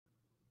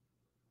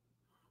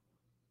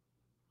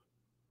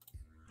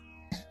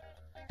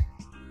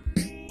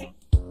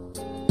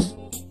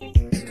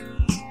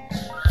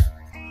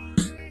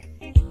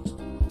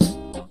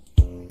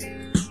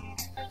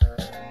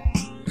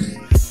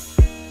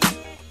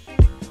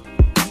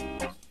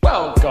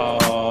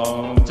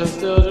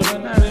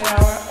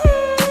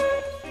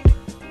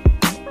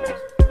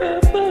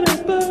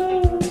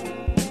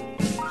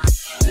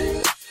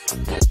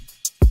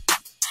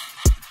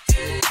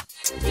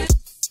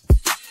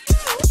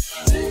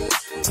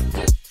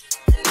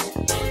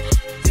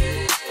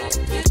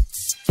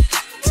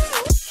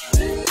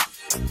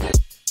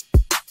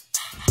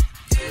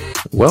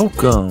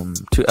Welcome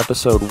to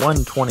episode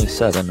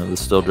 127 of the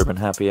Still Drippin'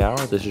 Happy Hour.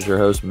 This is your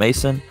host,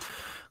 Mason.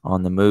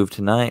 On the move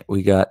tonight,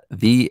 we got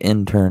the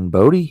intern,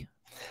 Bodie.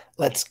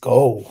 Let's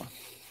go.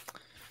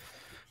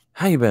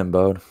 How you been,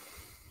 Bode?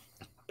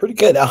 Pretty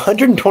good.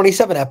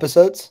 127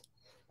 episodes.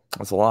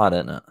 That's a lot,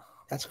 isn't it?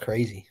 That's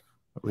crazy.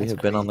 We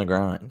have been on the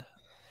grind.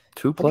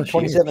 2+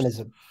 27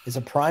 years. is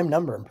a prime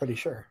number, I'm pretty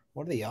sure.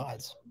 What are the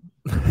odds?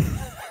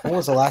 When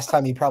was the last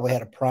time you probably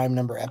had a prime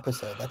number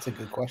episode? That's a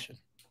good question.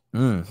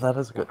 That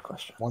is a good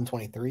question.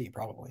 123,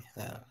 probably.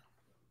 Yeah.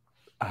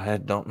 I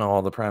don't know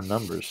all the prime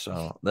numbers,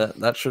 so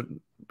that should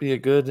be a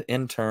good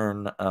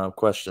intern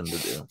question to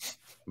do.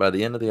 By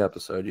the end of the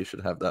episode, you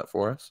should have that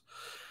for us.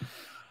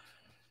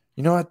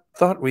 You know, I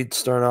thought we'd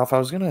start off. I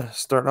was going to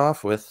start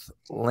off with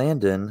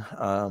Landon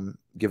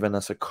giving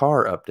us a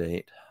car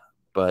update,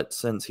 but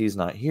since he's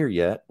not here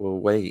yet, we'll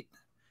wait.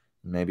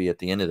 Maybe at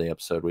the end of the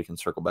episode, we can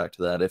circle back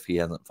to that if he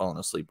hasn't fallen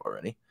asleep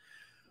already.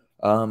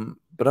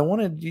 But I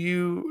wanted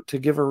you to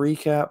give a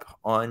recap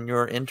on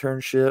your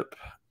internship,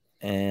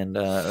 and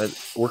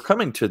we're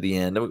coming to the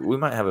end. We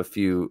might have a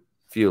few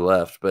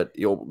left, but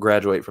you'll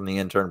graduate from the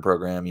intern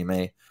program. You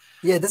may.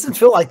 Yeah, it doesn't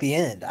feel like the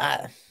end.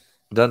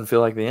 Doesn't feel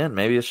like the end.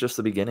 Maybe it's just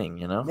the beginning,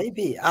 you know?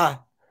 Maybe.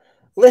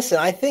 Listen,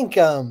 I think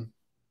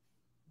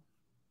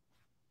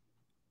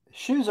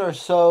shoes are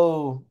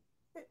so...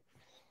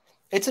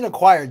 It's an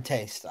acquired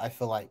taste, I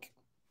feel like,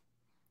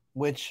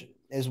 which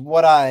is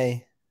what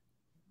I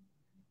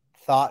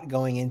thought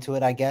going into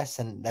it, I guess,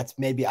 and that's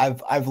maybe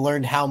I've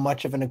learned how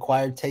much of an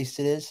acquired taste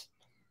it is.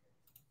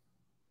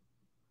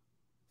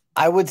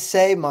 I would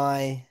say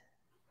my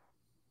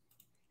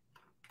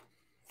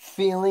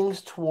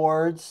feelings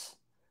towards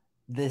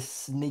this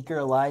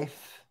sneaker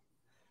life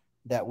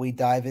that we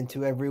dive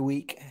into every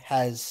week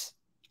I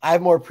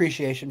have more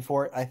appreciation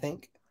for it, I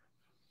think.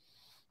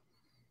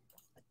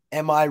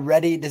 Am I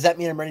ready? Does that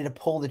mean I'm ready to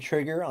pull the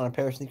trigger on a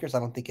pair of sneakers? I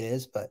don't think it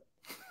is, but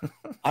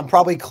I'm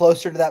probably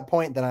closer to that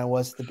point than I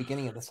was at the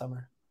beginning of the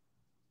summer.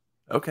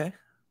 Okay.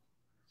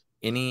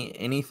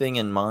 Anything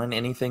in mind?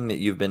 Anything that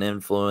you've been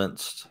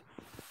influenced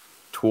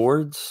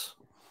towards?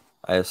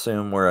 I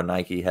assume we're a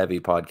Nike heavy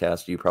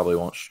podcast. You probably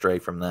won't stray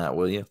from that,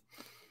 will you?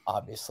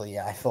 Obviously,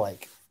 yeah. I feel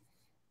like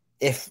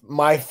if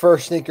my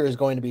first sneaker is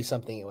going to be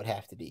something, it would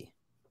have to be,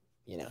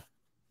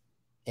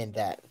 in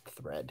that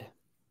thread.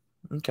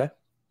 Okay.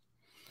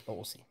 But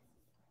we'll see.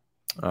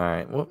 All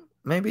right. Well,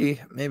 maybe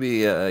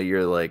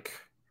your like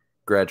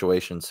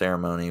graduation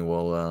ceremony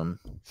will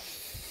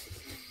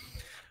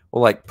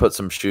we'll like put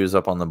some shoes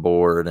up on the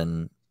board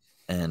and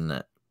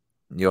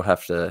you'll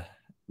have to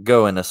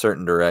go in a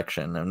certain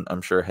direction, and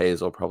I'm sure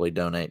Hayes will probably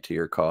donate to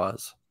your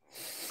cause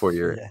for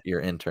your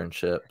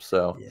internship.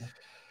 So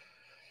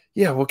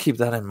yeah, we'll keep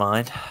that in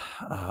mind.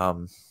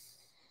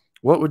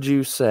 What would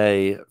you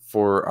say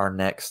for our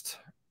next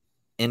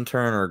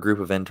intern or group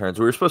of interns?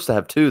 We were supposed to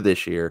have 2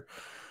 this year.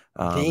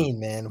 Dean,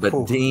 man. But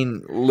Whew.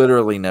 Dean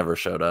literally never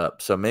showed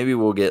up. So maybe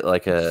we'll get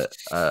like a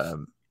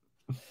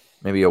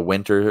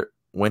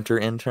winter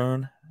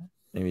intern.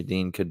 Maybe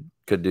Dean could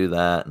do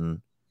that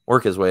and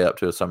work his way up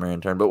to a summer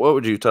intern. But what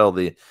would you tell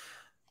the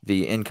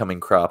incoming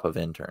crop of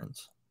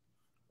interns?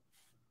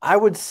 I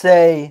would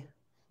say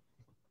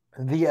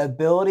the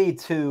ability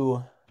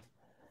to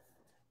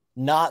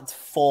not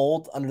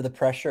fold under the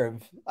pressure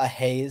of a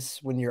haze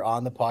when you're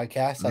on the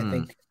podcast. I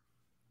think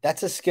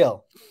that's a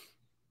skill.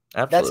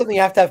 Absolutely. That's something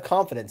you have to have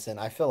confidence in,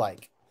 I feel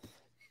like.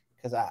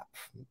 Because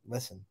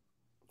listen,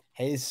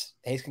 haze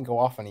can go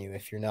off on you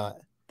if you're not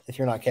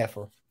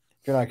careful.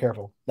 If you're not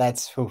careful.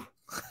 That's whew.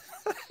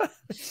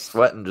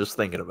 Sweating just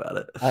thinking about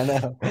it. I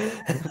know.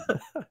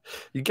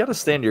 You got to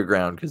stand your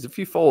ground, because if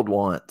you fold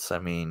once, I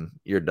mean,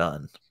 you're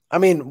done. I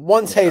mean,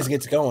 once haze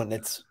gets going,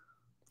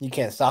 you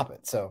can't stop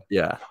it. So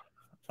yeah,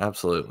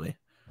 absolutely.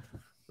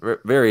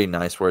 Very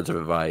nice words of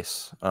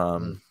advice.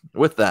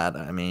 With that,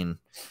 I mean,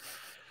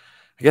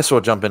 I guess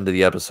we'll jump into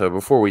the episode.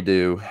 Before we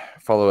do,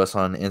 follow us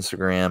on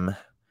Instagram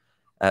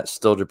at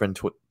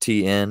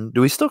StillDrippinTN.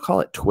 Do we still call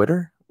it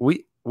Twitter?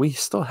 We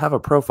still have a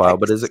profile,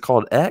 but is it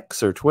called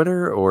X or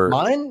Twitter or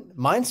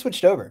mine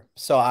switched over?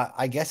 So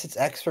I guess it's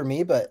X for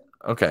me, but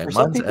okay, for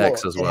mine's people,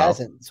 X as well. It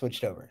hasn't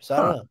switched over, so I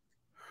don't know.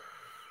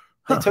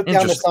 They took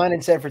down the sign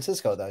in San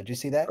Francisco, though. Did you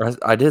see that?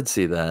 I did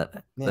see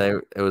that. Yeah.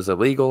 It was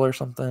illegal or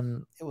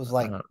something. It was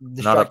like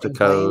not up to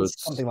code,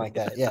 something like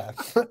that. Yeah.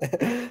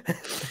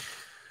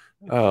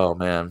 Oh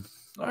man.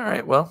 All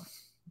right. Well,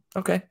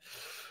 okay.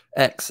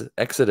 X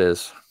it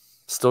is.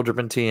 Still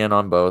Drippin' TN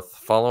on both.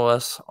 Follow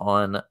us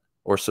on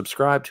or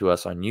subscribe to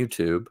us on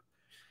YouTube.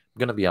 I'm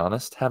gonna be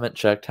honest, haven't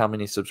checked how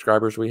many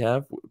subscribers we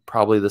have.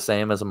 Probably the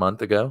same as a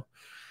month ago.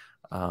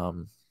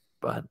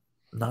 But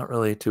not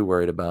really too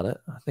worried about it.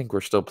 I think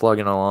we're still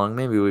plugging along.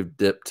 Maybe we've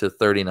dipped to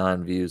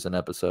 39 views an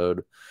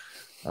episode,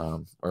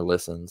 or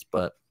listens,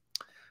 but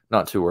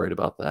not too worried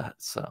about that.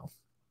 So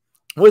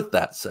with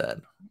that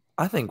said,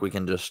 I think we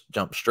can just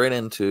jump straight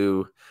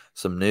into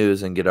some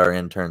news and get our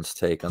intern's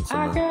take on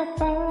some.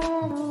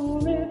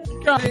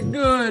 Got it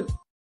good.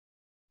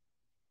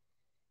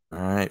 All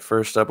right,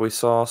 first up, we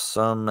saw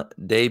some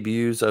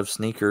debuts of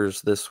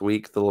sneakers this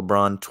week. The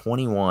LeBron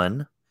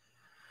 21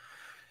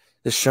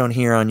 is shown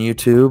here on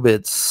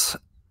YouTube.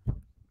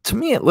 To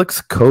me, it looks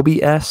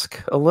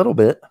Kobe-esque a little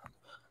bit.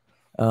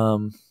 I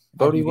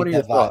Bodie, do what get are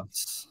your that vibe.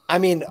 thoughts? I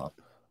mean,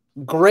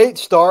 great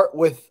start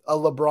with a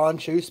LeBron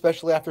shoe,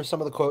 especially after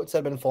some of the quotes that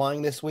have been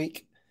flying this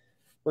week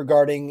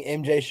regarding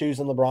MJ shoes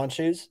and LeBron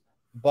shoes.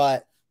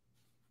 But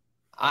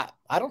I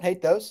don't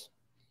hate those.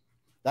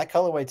 That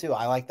colorway too.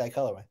 I like that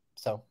colorway.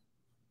 So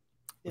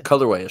The yeah,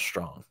 colorway is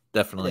strong, it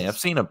definitely. I've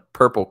is. seen a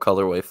purple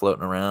colorway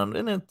floating around,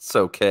 and it's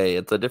okay.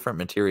 It's a different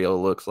material,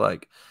 it looks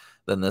like,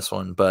 than this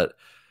one, but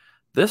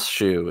this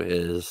shoe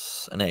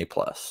is an A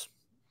plus.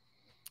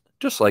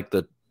 Just like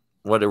the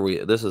what are we?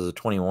 This is a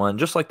 21,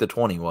 just like the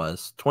 20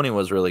 was. 20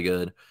 was really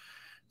good.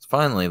 It's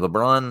finally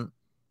LeBron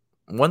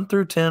 1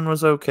 through 10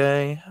 was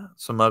okay.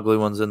 Some ugly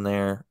ones in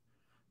there,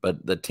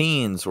 but the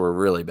teens were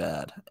really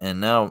bad.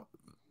 And now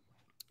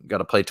got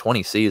to play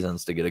 20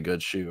 seasons to get a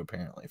good shoe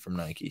apparently from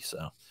Nike.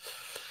 So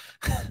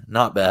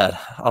not bad.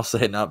 I'll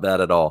say not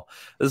bad at all.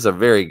 This is a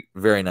very,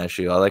 very nice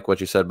shoe. I like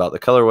what you said about the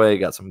colorway.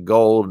 Got some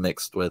gold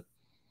mixed with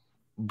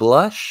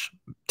blush,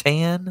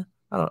 tan.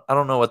 I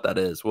don't know what that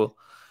is. We'll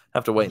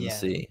have to wait and Yeah,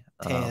 see.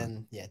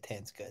 tan. Yeah,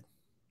 tan's good.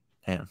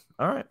 Tan.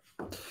 All right.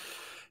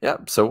 Yeah.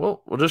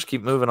 So we'll just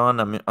keep moving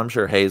on. I'm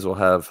sure Hayes will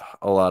have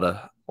a lot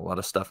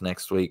of stuff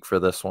next week for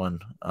this one.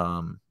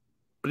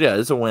 But yeah,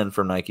 it's a win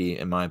for Nike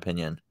in my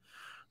opinion.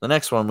 The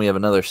next one, we have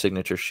another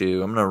signature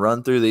shoe. I'm going to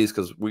run through these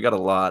because we got a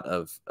lot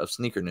of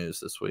sneaker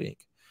news this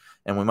week,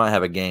 and we might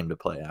have a game to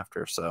play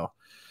after. So,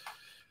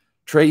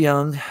 Trae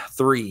Young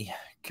 3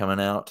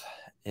 coming out.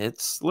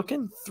 It's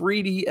looking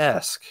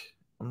 3D-esque.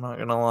 I'm not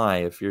going to lie.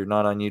 If you're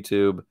not on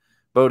YouTube,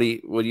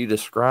 Bodie, would you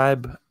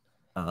describe,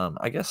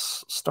 I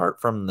guess, start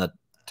from the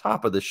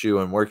top of the shoe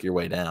and work your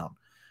way down?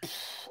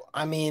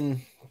 I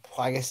mean,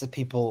 I guess the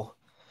people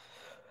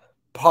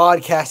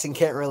podcasting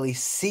can't really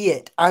see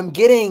it. I'm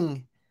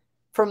getting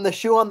from the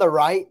shoe on the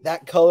right,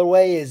 that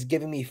colorway is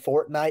giving me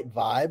Fortnite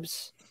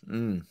vibes.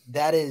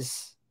 That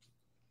is,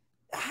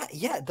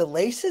 yeah, the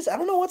laces. I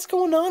don't know what's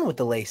going on with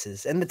the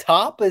laces, and the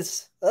top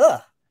is,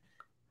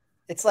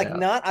 it's like Yeah.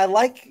 not. I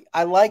like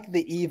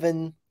the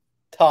even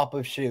top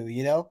of shoe.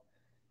 You know,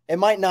 it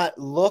might not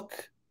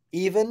look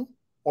even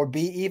or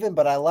be even,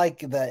 but I like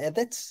the.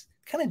 That's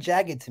kind of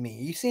jagged to me.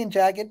 Are you seeing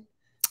jagged?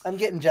 I'm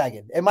getting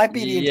jagged. It might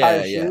be the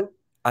entire Yeah. shoe.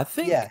 I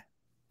think Yeah,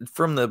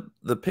 from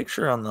the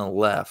picture on the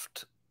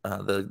left,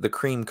 the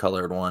cream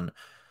colored one,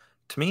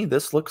 to me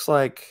this looks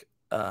like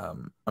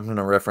I'm going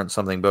to reference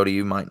something, Bodie,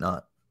 you might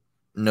not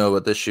know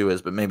what this shoe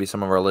is, but maybe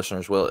some of our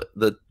listeners will.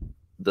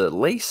 The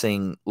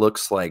lacing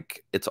looks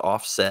like it's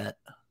offset,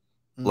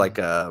 like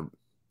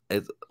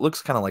it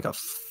looks kind of like a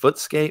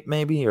footscape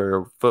maybe,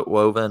 or foot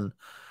woven,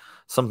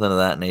 something of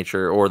that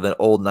nature, or the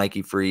old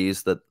Nike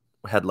Freeze that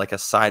had like a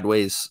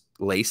sideways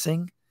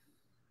lacing.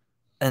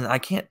 And I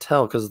can't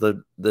tell because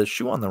the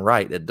shoe on the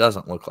right, it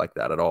doesn't look like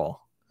that at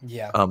all.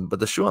 yeah. But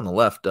the shoe on the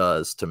left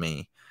does to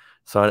me.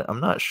 So I'm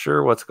not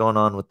sure what's going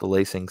on with the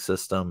lacing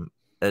system.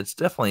 It's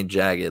definitely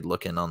jagged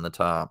looking on the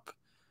top.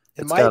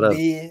 It It's got might a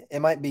be it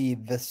might be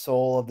the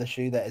sole of the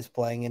shoe that is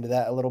playing into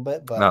that a little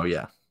bit, but oh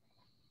yeah,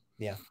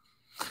 yeah.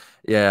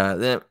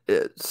 yeah.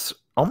 It's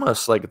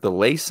almost like the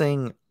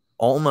lacing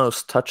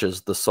almost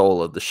touches the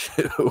sole of the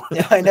shoe.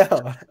 Yeah, I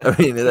know. I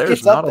mean, It there's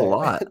gets not up a there.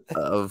 lot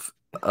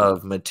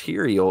of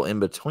material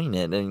in between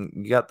it, and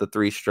you got the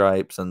three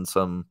stripes and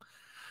some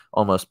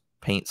almost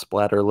paint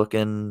splatter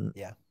looking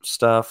Yeah.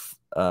 stuff.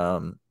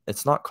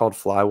 It's not called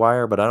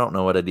Flywire, but I don't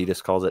know what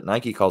Adidas calls it.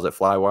 Nike calls it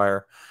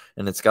Flywire,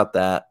 and it's got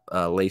that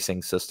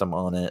lacing system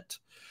on it.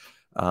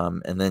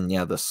 And then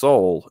yeah, the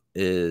sole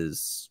it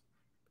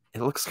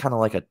looks kind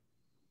of like a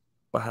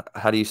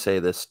how do you say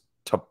this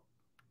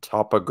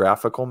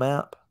topographical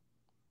map,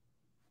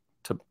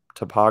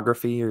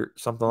 topography or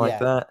something like Yeah.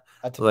 that.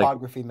 A Like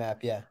topography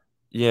map, yeah.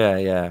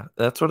 yeah,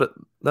 that's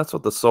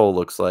what the sole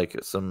looks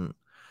like. Some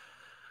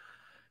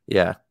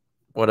yeah,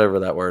 whatever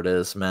that word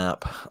is,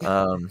 map.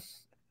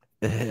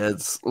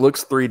 It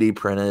looks 3D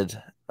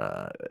printed.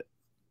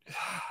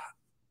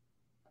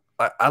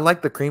 I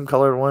like the cream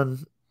colored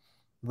one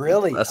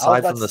Really? I was aside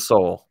about from to the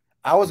sole.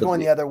 I was But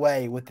going the other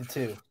way with the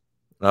two.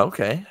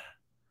 okay,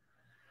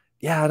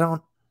 yeah,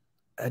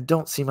 I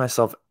don't see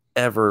myself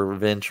ever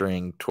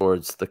venturing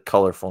towards the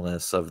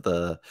colorfulness of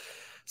the.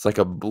 It's like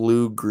a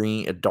blue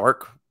green, a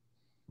dark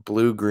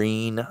blue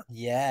green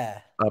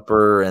Yeah.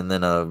 upper, and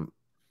then a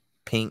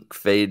pink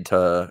fade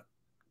to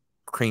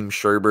cream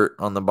sherbet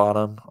on the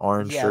bottom,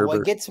 orange Yeah, what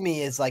sherbet. gets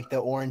me is like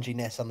the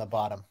oranginess on the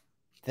bottom.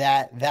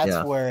 That's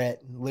Yeah, where it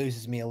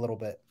loses me a little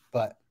bit.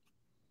 But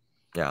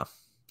yeah.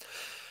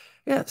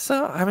 Yeah,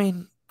 so I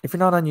mean, if you're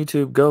not on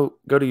YouTube, go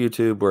to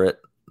YouTube. We're at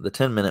the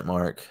 10-minute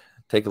mark.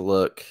 Take a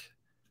look.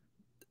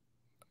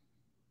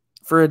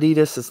 For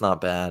Adidas, it's not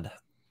bad.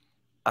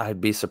 I'd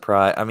be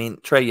surprised. I mean,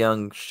 Trae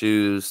Young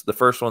shoes, the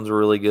first ones were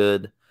really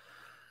good.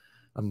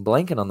 I'm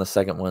blanking on the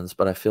second ones,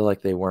 but I feel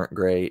like they weren't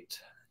great.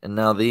 And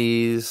now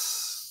these,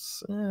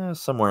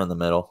 somewhere in the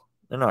middle.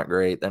 They're not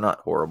great. They're not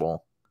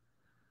horrible.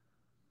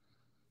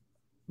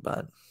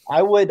 But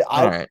I would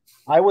all I right.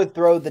 I would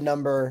throw the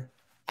number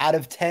out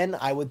of 10.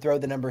 I would throw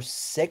the number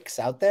 6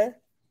 out there.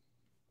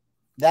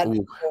 That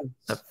Ooh,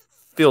 that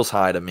feels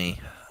high to me.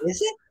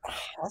 is it.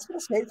 I was gonna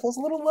say it feels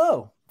a little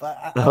low,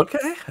 but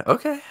Okay.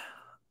 Okay.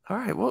 All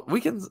right. Well,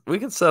 we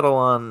can settle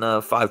on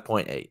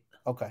 5.8.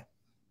 okay.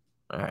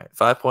 All right,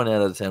 5.8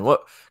 out of 10.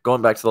 What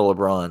going back to the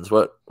LeBrons?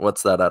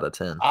 What's that out of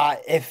 10?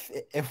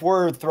 If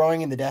we're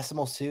throwing in the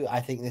decimals too, I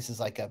think this is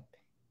like a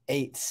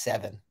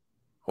 8-7.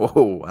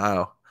 Oh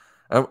wow,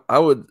 I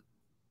would.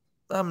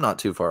 I'm not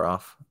too far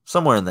off.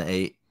 Somewhere in the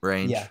 8 Yeah,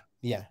 range.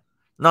 yeah.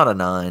 Not a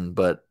 9,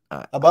 but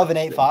Above an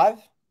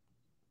 8.5.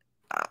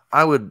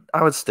 I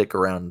would stick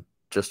around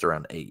just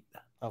around 8.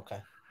 Okay.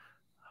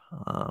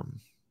 Um,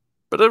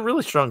 but a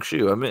really strong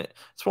shoe. I mean,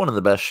 it's one of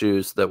the best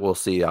shoes that we'll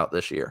see out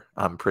this year.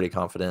 I'm pretty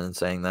confident in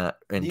saying that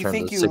in Do you terms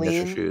think of you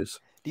signature lean? shoes.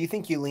 Do you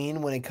think you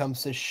lean when it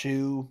comes to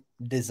shoe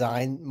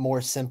design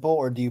more simple,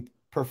 or do you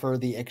prefer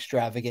the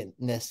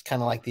extravagantness,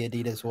 kind of like the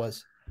Adidas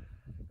was?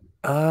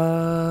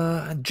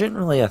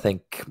 Generally, I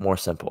think more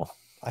simple.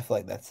 I feel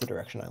like that's the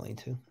direction I lean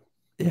to.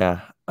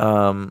 Yeah.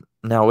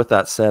 Now with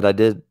that said, I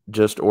did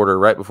just order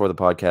right before the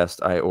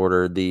podcast. I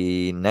ordered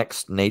the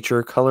Next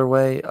Nature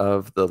colorway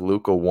of the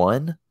Luca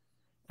One,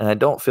 and I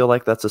don't feel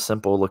like that's a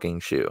simple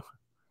looking shoe.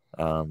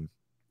 Um,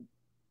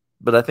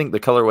 but I think the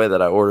colorway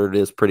that I ordered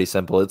is pretty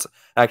simple. It's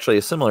actually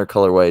a similar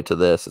colorway to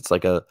this. It's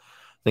like I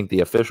think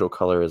the official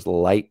color is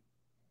light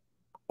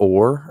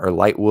ore or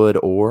light wood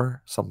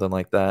ore, something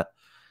like that.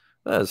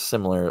 That is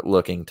similar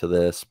looking to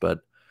this,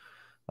 but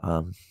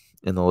um,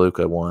 in the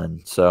Luca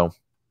One. So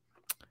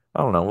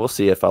I don't know. We'll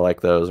see if I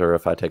like those or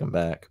if I take them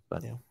back.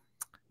 But Yeah.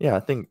 yeah, I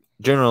think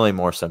generally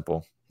more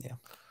simple. Yeah.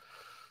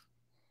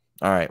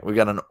 All right, we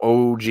got an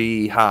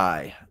OG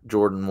high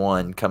Jordan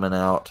 1 coming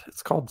out.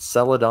 It's called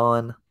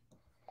Celadon.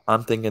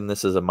 I'm thinking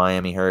this is a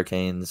Miami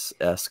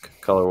Hurricanes-esque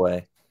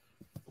colorway.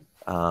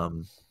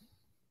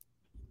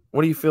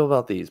 What do you feel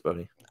about these,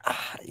 buddy?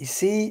 You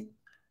see,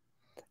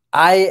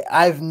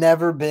 I've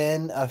never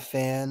been a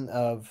fan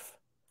of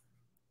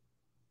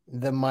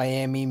the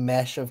Miami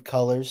mesh of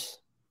colors.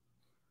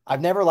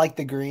 I've never liked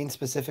the green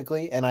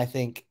specifically, and I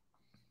think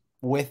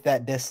with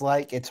that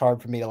dislike, it's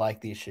hard for me to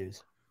like these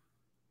shoes.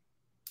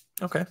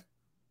 Okay.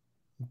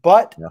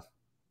 But Yeah.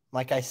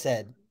 like I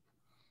said,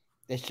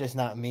 it's just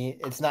not me.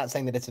 It's not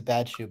saying that it's a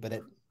bad shoe,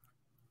 but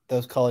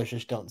those colors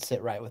just don't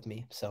sit right with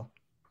me. So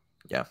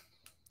Yeah.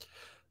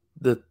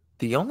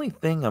 The only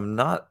thing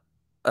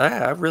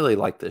I really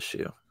like this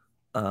shoe.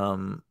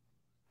 Um,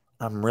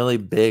 I'm really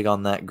big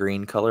on that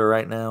green color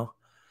right now.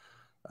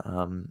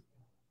 Um,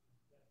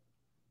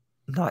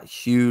 not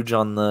huge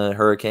on the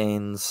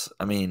Hurricanes.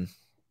 I mean,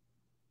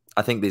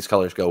 I think these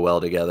colors go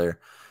well together,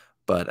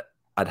 but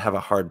I'd have a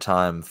hard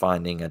time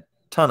finding a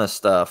ton of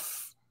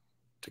stuff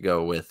to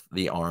go with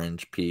the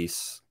orange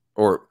piece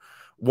or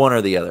one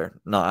or the other.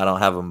 No, I don't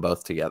have them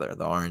both together,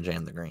 the orange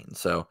and the green.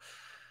 So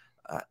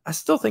I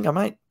still think I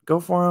might go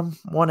for them.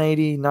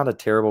 180, not a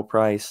terrible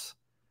price.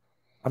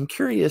 I'm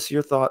curious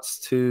your thoughts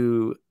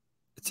too.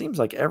 It seems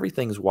like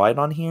everything's white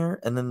on here,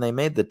 and then they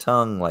made the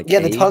tongue like yeah,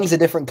 the tongue's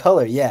aged. a different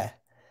color. Yeah.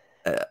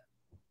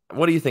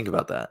 What do you think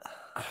about that?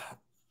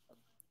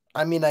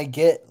 I mean, I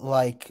get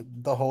like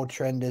the whole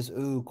trend is,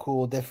 ooh,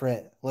 cool,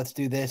 different. Let's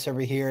do this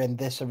over here and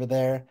this over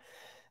there.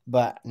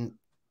 But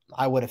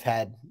I would have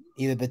had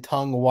either the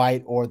tongue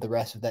white or the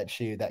rest of that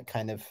shoe, that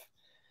kind of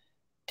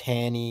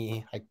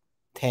tanny, like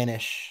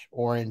tannish,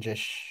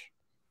 orangish,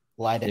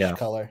 lightish Yeah.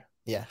 color.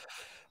 Yeah.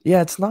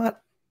 Yeah, it's not.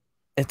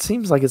 It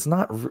seems like it's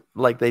not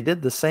like they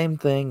did the same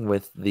thing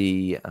with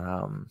the.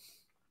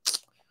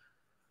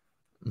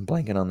 I'm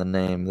blanking on the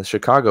name. The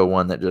Chicago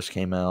one that just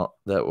came out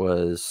that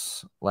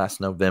was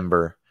last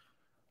November.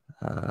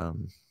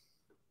 Um,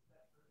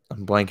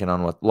 I'm blanking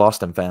on what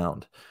Lost and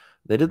Found.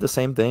 They did the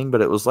same thing,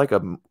 but it was like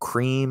a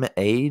cream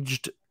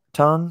aged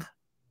tongue.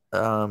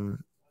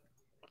 Um,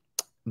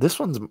 this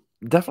one's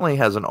definitely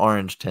has an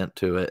orange tint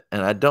to it,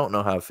 and I don't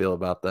know how I feel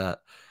about that.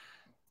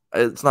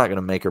 It's not going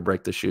to make or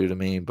break the shoe to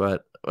me,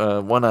 but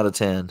 1 out of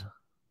 10,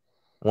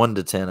 1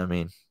 to 10. I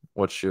mean,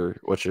 what's your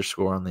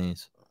score on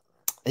these?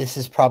 This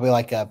is probably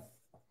like a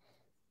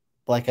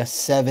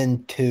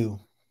 7-2.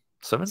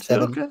 7.2.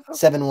 7 Okay,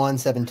 7-1,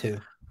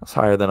 7-2. that's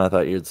higher than I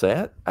thought you'd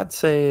say. I'd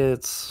say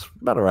it's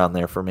about around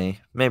there for me.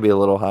 Maybe a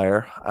little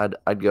higher.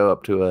 I'd go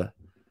up to a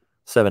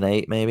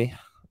 7.8 maybe.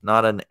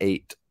 Not an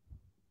 8,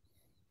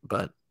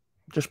 but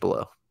just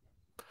below.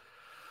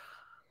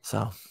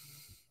 So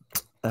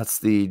that's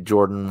the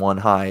Jordan 1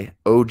 High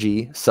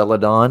OG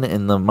Celadon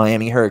in the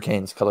Miami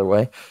Hurricanes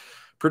colorway.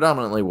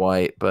 Predominantly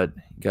white, but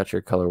you got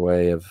your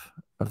colorway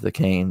of the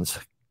Canes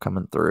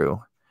coming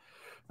through.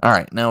 All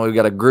right, now we've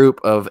got a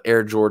group of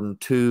Air Jordan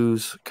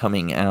 2s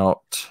coming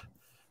out,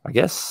 I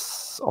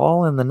guess,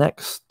 all in the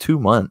next 2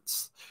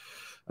 months.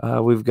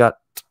 We've got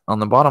on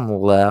the bottom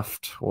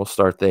left, we'll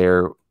start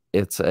there.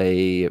 It's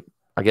I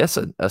guess,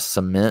 a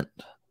cement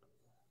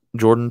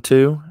Jordan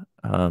 2.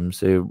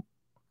 So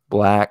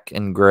black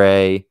and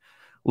gray,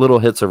 little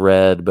hits of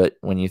red, but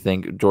when you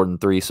think Jordan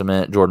 3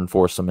 cement, Jordan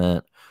 4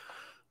 cement,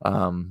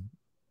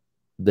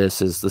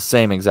 this is the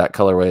same exact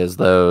colorway as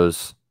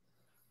those.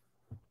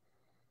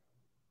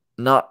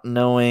 Not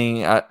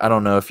knowing, I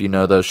don't know if you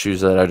know those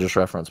shoes that I just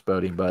referenced,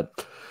 Bodie,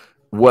 but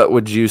what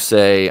would you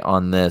say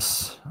on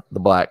this, the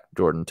black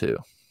Jordan 2?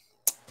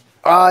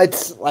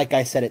 It's like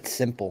I said, it's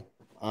simple.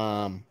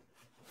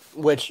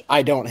 Which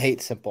I don't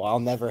hate simple. I'll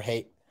never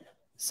hate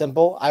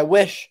simple.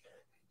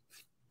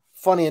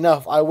 Funny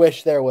enough, I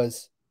wish there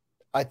was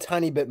a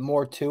tiny bit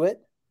more to it.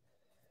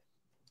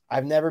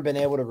 I've never been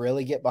able to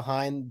really get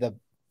behind the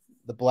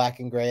black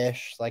and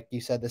grayish, like you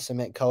said, the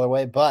cement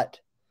colorway. But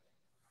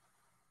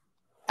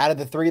out of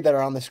the three that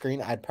are on the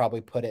screen, I'd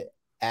probably put it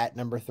at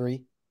number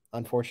 3,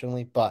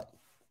 unfortunately. But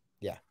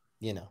yeah,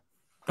 you know.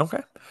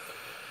 Okay.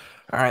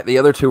 All right, the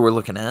other two we're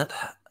looking at,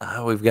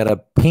 we've got a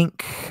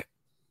pink.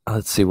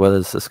 Let's see, what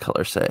does this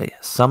color say?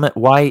 Summit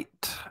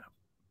white.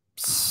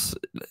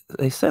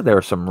 They said there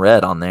was some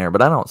red on there,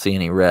 but I don't see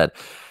any red.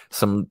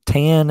 Some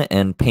tan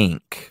and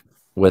pink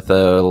with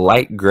a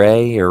light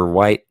gray or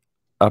white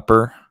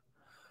upper.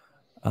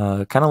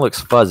 Kind of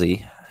looks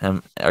fuzzy.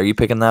 Are you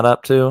picking that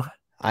up too?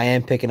 I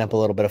am picking up a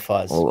little bit of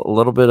fuzz. A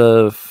little bit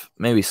of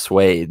maybe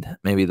suede.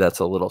 Maybe that's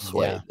a little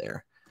suede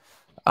there.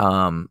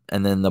 And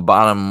then the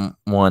bottom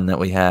one that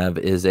we have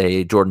is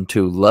a Jordan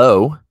 2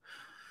 Low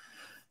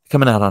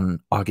coming out on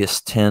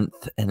August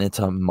 10th, and it's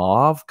a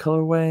mauve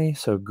colorway.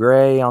 So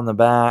gray on the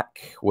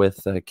back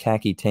with a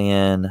khaki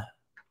tan.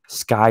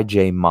 Sky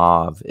J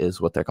Mauve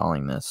is what they're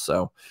calling this.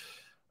 So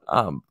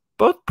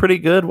both pretty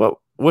good.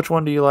 Which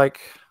one do you like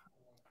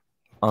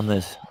on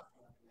this?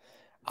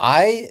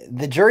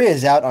 The jury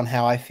is out on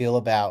how I feel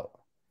about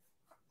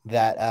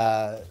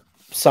that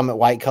Summit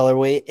White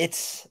colorway.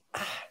 It's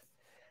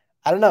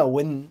I don't know,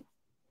 when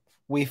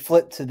we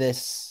flip to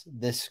this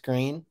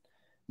screen,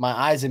 my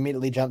eyes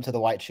immediately jump to the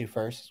white shoe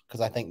first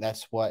because I think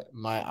that's what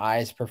my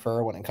eyes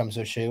prefer when it comes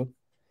to a shoe.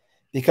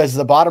 Because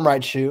the bottom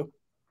right shoe,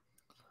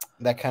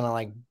 that kind of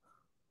like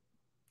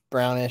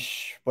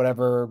brownish,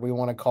 whatever we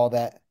want to call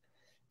that,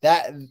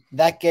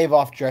 that gave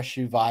off dress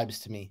shoe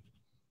vibes to me.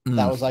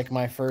 That was like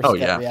my first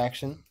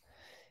reaction.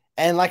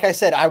 And like I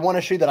said, I want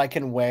a shoe that I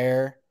can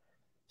wear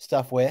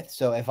stuff with.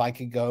 So if I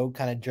could go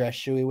kind of dress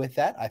shoey with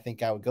that, I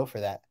think I would go for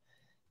that.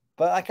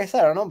 But like I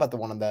said, I don't know about the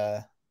one on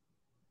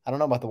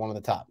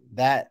the top.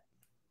 That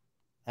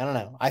I don't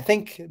know. I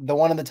think the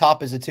one on the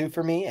top is a 2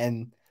 for me,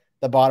 and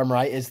the bottom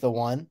right is the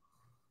 1.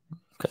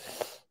 Okay.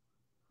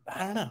 I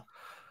don't know.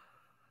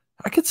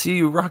 I could see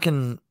you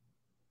rocking,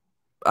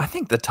 I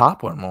think, the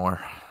top one more.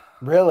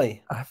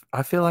 Really?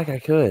 I feel like I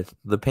could.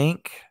 The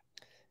pink.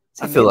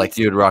 I feel like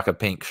you would rock a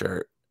pink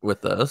shirt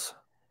with those.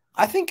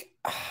 I think.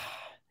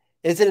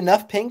 Is it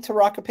enough pink to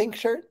rock a pink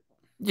shirt?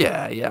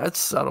 Yeah, it's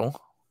subtle.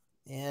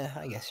 Yeah,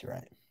 I guess you're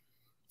right.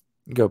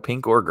 You go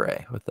pink or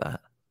gray with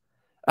that.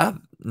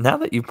 Now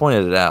that you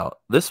pointed it out,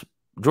 this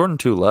Jordan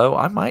 2 Low,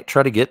 I might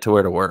try to get to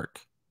wear to work.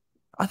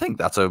 I think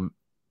that's a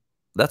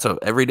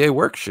everyday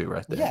work shoe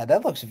right there. Yeah,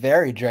 that looks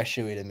very dress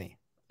shoey to me.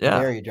 Yeah,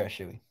 very dress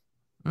shoey.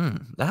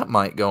 That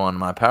might go on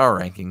my power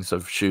rankings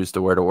of shoes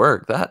to wear to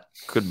work. That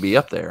could be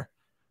up there.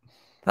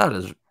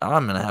 I'm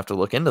gonna have to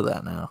look into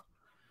that now.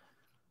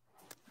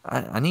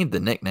 I need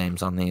the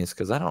nicknames on these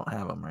because I don't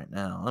have them right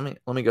now.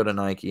 Let me go to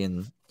Nike,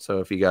 and so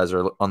if you guys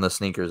are on the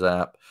sneakers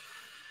app,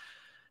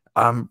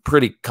 I'm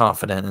pretty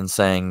confident in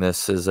saying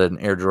this is an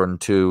Air Jordan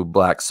 2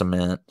 black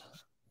cement.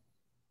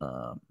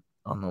 On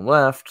the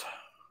left,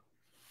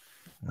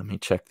 let me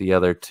check the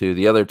other two.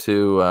 The other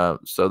two,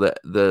 so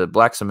the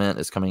black cement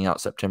is coming out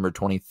September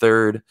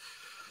 23rd.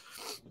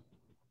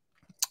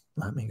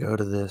 Let me go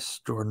to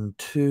this Jordan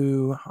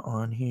 2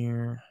 on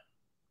here.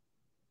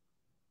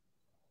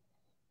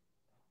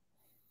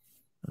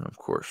 And of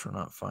course, we're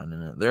not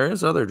finding it. There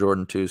is other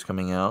Jordan 2s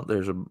coming out.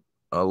 There's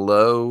a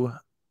low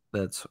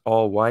that's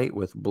all white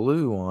with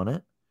blue on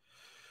it.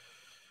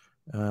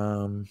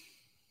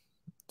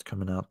 It's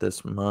coming out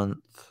this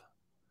month.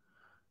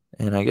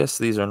 And I guess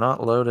these are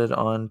not loaded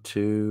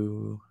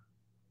onto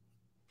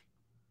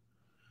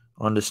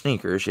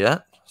sneakers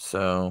yet.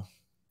 So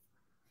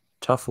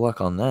tough luck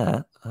on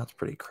that. That's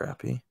pretty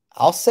crappy.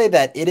 I'll say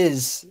that it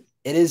is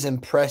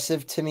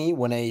impressive to me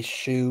when a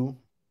shoe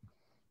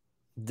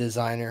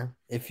designer,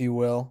 if you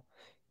will,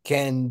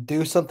 can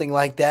do something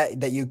like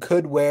that you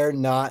could wear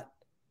not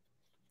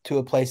to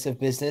a place of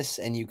business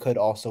and you could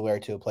also wear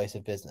to a place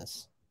of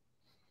business.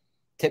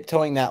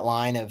 Tiptoeing that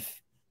line of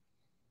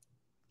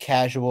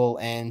casual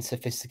and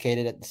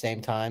sophisticated at the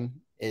same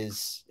time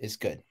is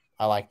good.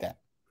 I like that.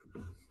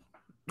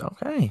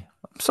 Okay.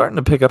 I'm starting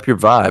to pick up your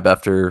vibe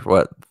after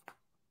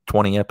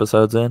 20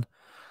 episodes in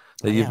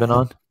that you've been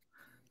on.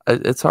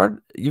 It's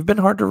hard. You've been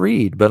hard to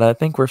read, but I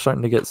think we're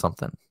starting to get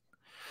something.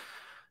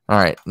 All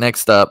right,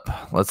 next up,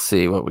 let's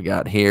see what we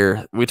got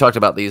here. We talked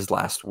about these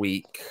last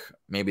week,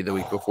 maybe the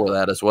week before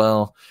that as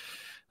well.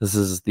 This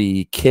is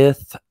the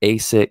Kith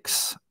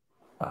Asics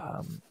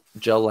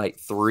Gel Light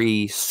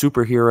 3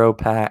 Superhero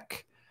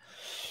Pack.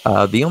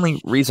 The only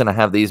reason I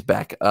have these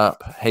back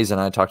up, Hayes and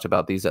I talked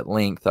about these at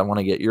length. I want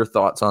to get your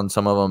thoughts on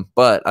some of them,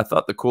 but I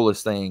thought the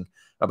coolest thing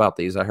about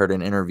these, I heard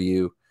an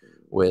interview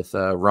with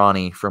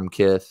Ronnie from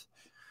Kith.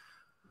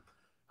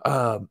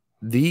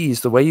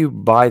 The way you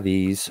buy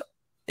these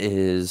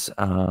is,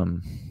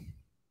 and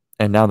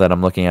now that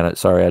I'm looking at it,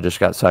 sorry, I just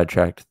got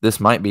sidetracked. This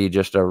might be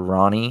just a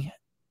Ronnie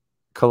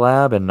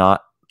collab and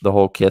not the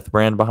whole Kith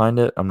brand behind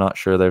it. I'm not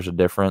sure there's a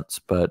difference,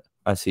 but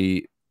I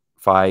see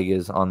Feig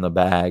is on the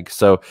bag.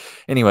 So,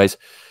 anyways,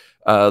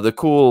 the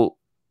cool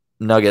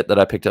nugget that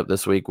I picked up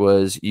this week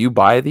was you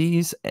buy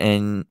these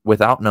and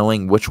without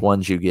knowing which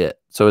ones you get.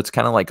 So it's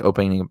kind of like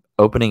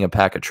opening a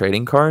pack of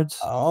trading cards.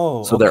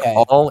 Oh, So they're okay.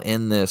 all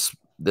in this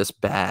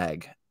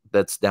bag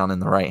that's down in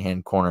the right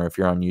hand corner if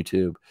you're on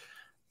YouTube.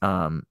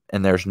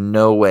 And there's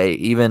no way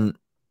even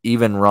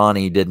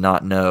Ronnie did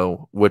not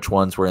know which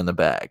ones were in the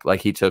bag.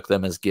 Like he took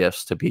them as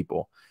gifts to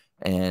people,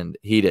 and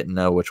he didn't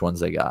know which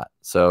ones they got.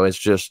 So it's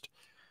just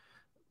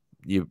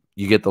you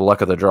get the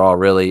luck of the draw,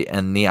 really.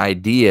 And the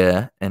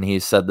idea, and he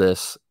said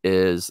this,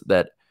 is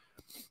that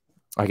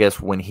I guess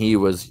when he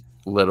was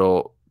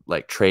little,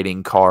 like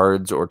trading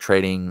cards or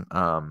trading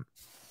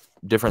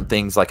different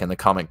things like in the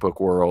comic book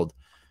world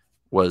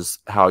was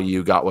how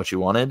you got what you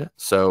wanted.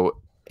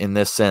 So in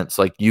this sense,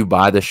 like you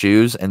buy the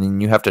shoes and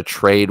then you have to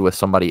trade with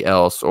somebody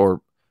else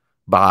or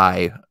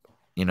buy,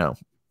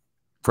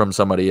 from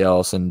somebody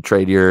else and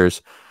trade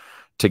yours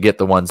to get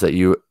the ones that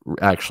you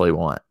actually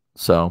want.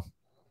 So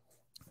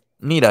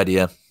neat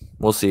idea.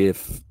 We'll see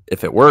if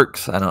it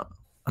works.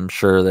 I'm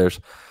sure there's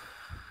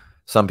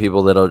some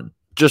people that'll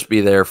just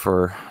be there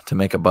to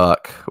make a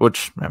buck,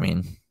 which I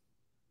mean,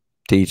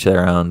 to each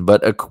their own,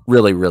 but a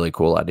really, really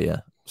cool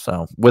idea.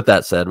 So with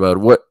that said,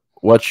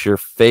 what's your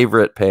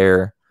favorite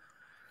pair?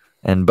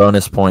 And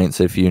bonus points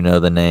if you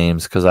know the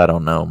names, because I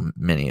don't know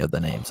many of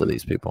the names of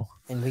these people.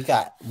 And we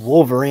got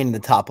Wolverine in the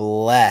top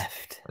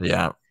left.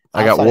 Yeah.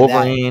 I got Outside of that-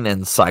 Wolverine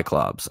and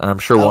Cyclops. And I'm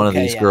sure one of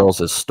these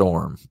girls is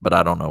Storm, but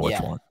I don't know which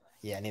one.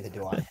 Yeah, neither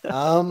do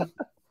I.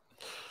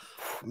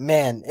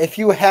 Man, if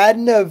you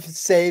hadn't have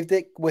saved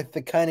it with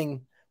the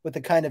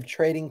kind of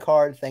trading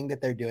card thing that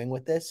they're doing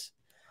with this,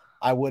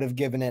 I would have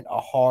given it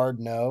a hard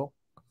no.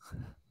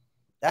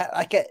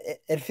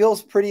 It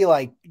feels pretty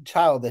like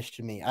childish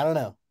to me. I don't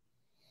know.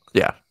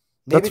 Yeah.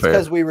 Maybe it's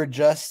because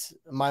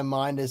my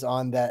mind is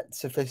on that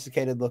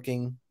sophisticated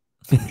looking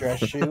dress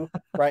shoe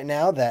right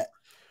now that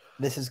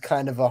this is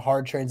kind of a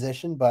hard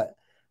transition, but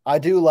I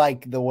do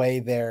like the way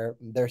they're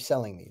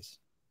selling these.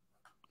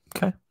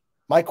 Okay.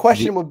 My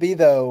question would be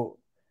though,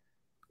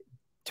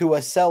 to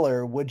a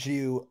seller, would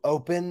you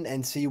open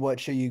and see what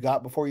shoe you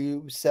got before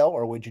you sell,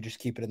 or would you just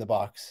keep it in the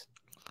box?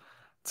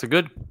 It's a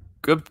good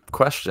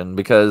question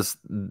because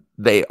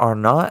they are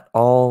not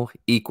all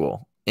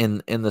equal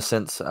in the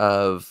sense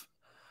of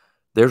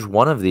there's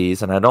one of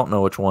these, and I don't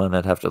know which one,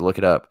 I'd have to look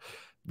it up,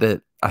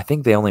 that I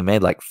think they only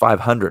made like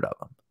 500 of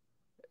them,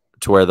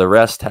 to where the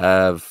rest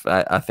have,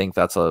 I think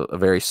that's a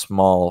very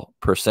small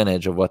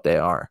percentage of what they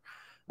are.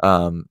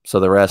 So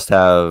the rest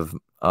have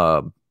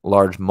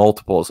large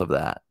multiples of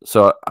that.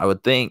 So I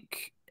would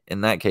think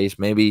in that case,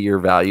 maybe your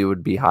value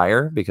would be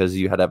higher because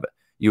you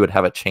would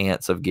have a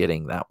chance of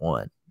getting that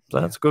one. So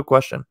that's a good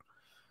question.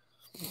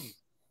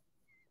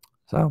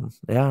 So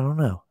yeah, I don't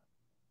know.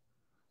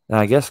 Now,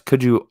 I guess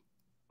could you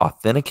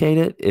authenticate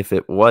it if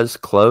it was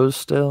closed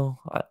still?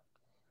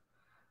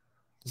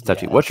 It's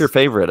touchy. What's your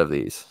favorite of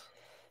these?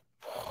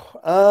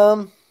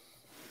 That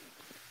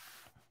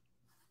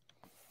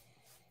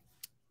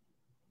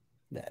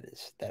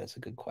is a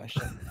good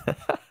question.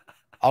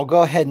 I'll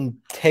go ahead and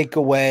take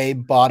away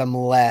bottom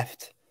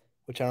left,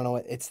 which I don't know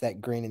what it's,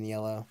 that green and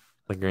yellow.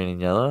 The green and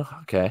yellow?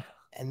 Okay.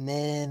 And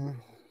then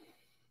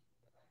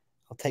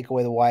I'll take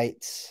away the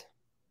whites,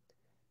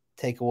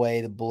 take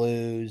away the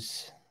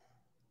blues,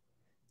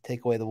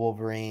 take away the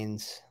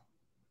Wolverines,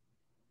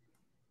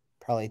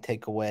 probably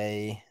take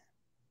away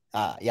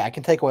I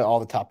can take away all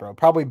the top row.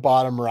 Probably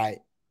bottom right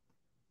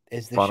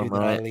is the bottom shoe that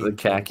right, I lean the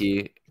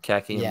khaki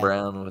and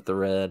brown with the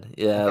red.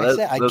 Yeah,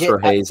 those were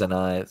Hayes and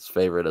I's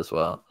favorite as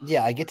well.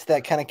 Yeah, I get to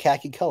that kind of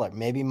khaki color.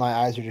 Maybe my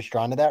eyes are just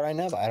drawn to that right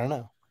now, but I don't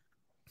know.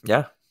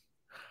 Yeah.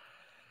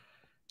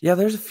 Yeah,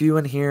 there's a few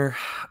in here.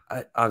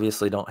 I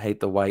obviously don't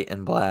hate the white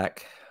and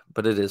black,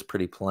 but it is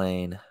pretty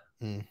plain.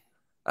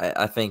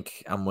 I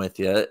think I'm with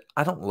you.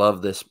 I don't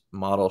love this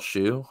model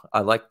shoe.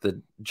 I like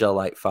the Gel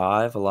Light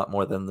 5 a lot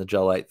more than the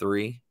Gel Light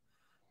 3,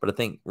 but I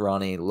think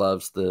Ronnie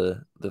loves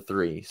the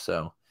 3,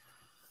 so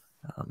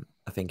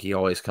I think he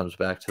always comes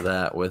back to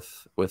that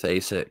with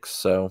A6.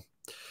 So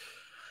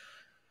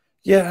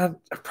yeah,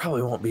 I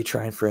probably won't be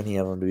trying for any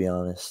of them, to be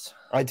honest.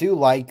 I do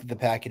like the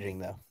packaging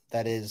though.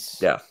 That is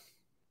yeah.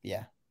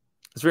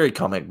 It's very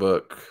comic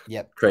book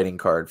trading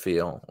card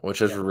feel,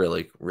 which is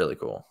really, really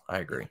cool. I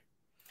agree.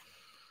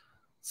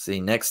 Let's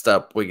see, next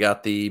up we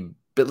got the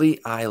Billie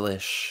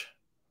Eilish,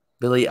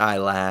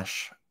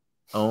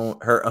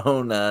 her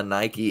own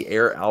Nike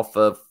Air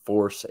Alpha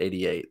Force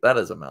 88. That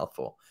is a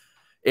mouthful.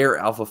 Air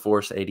Alpha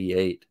Force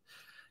 88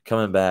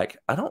 coming back.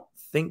 I don't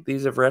think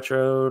these have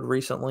retroed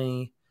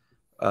recently.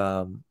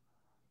 Do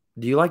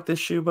you like this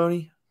shoe,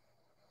 Bodie?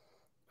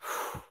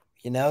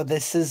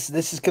 This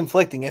is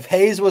conflicting. If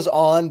Hayes was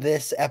on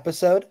this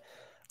episode,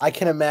 I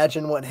can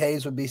imagine what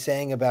Hayes would be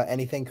saying about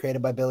anything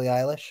created by Billie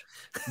Eyelash,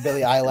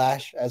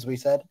 as we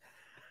said.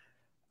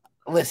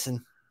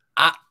 Listen,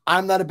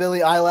 I'm not a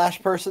Billie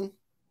Eyelash person,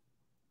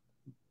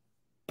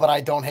 but I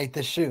don't hate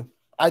this shoe.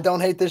 I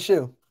don't hate this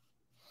shoe.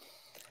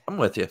 I'm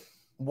with you.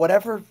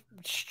 Whatever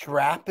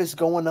strap is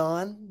going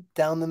on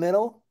down the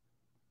middle,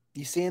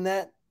 you seeing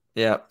that?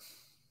 Yeah.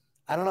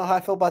 I don't know how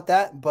I feel about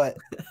that, but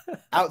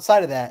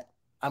outside of that,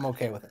 I'm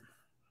okay with it.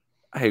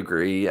 I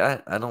agree.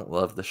 I don't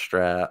love the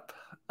strap.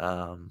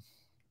 But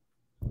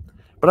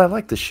I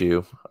like the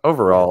shoe.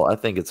 Overall, I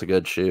think it's a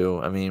good shoe.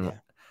 I mean, Yeah.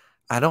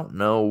 I don't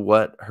know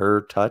what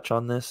her touch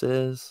on this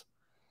is.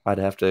 I'd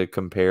have to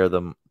compare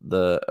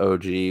the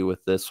OG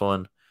with this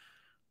one.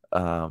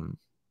 Um,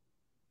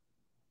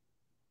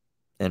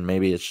 and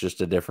maybe it's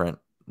just a different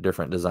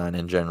design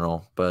in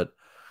general, but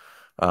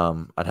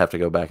I'd have to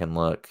go back and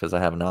look because I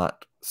have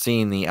not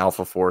seen the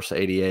Alpha Force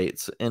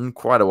 88s in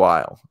quite a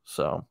while.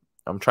 So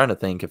I'm trying to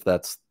think if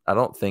that's. I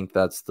don't think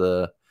that's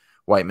the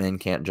White Men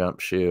Can't Jump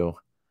shoe.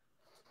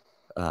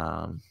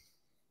 I'm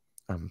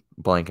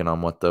blanking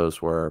on what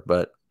those were,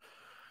 but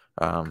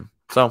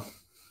so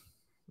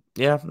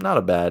yeah, not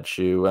a bad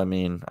shoe. I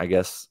mean, I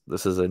guess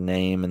this is a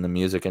name in the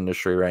music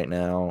industry right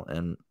now,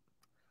 and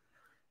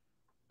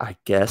I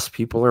guess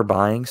people are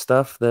buying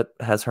stuff that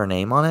has her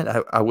name on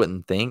it. I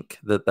wouldn't think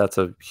that that's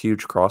a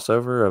huge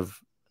crossover of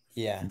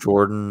Yeah.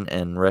 Jordan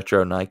and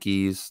retro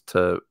Nikes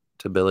to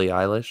Billie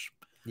Eilish,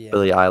 Yeah.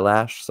 Billie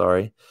Eyelash.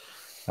 Sorry.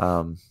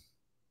 So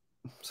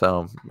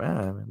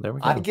yeah, there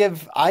we go.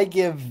 I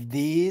give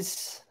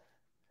these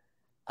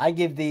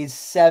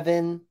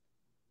 7,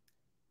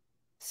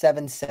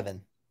 7,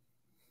 7.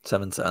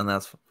 7-7.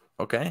 That's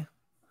okay. A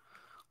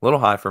little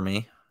high for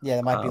me. Yeah,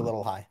 that might be a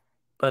little high.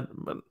 But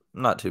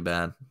not too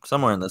bad.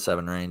 Somewhere in the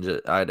 7 range,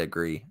 I'd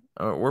agree.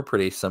 We're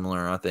pretty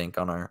similar, I think,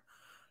 on our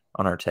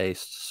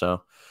tastes.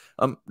 So,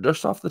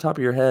 just off the top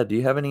of your head, do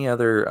you have any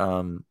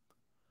other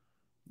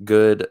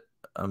good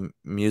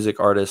music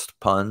artist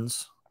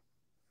puns,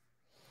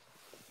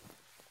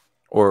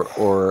 or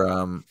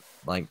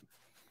like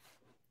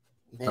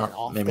Man,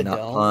 maybe not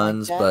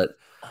puns, like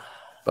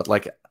but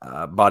like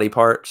body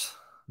part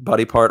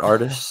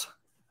artists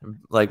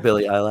like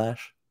Billie Eilish?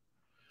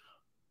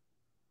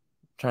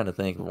 Trying to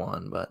think of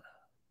one, but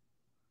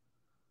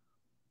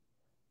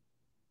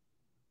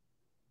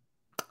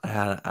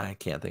I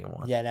can't think of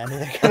one. Yeah, no,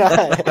 neither can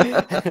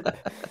I.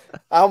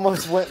 I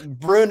almost went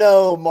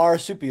Bruno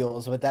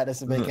Marsupials, but that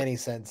doesn't make any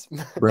sense.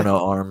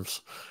 Bruno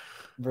Arms.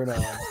 Bruno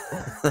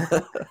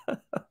Arms.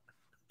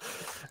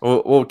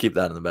 We'll keep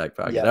that in the back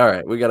pocket. Yep. All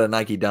right, we got a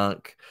Nike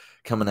Dunk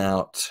coming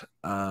out.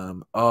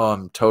 I'm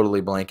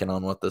totally blanking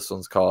on what this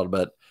one's called,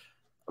 but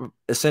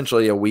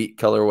essentially a wheat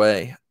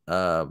colorway,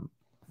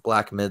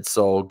 black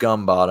midsole,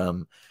 gum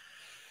bottom,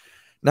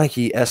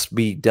 Nike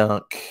SB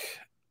Dunk.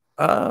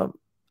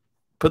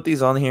 Put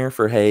these on here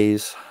for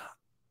Hayes.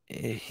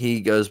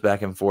 He goes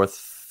back and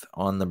forth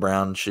on the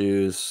brown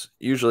shoes.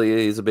 Usually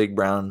he's a big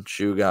brown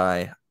shoe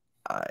guy.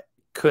 I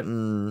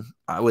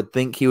would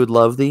think he would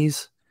love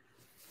these,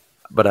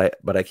 but I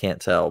can't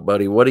tell.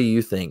 Buddy, what do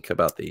you think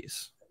about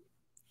these?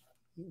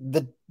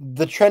 The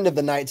trend of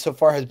the night so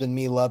far has been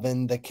me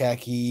loving the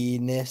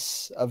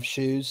khaki-ness of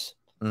shoes.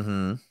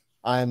 Mm-hmm.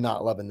 I am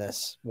not loving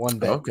this one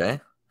bit. Okay.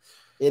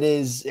 It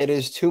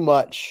is too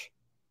much.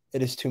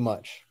 It is too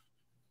much.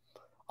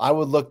 I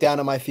would look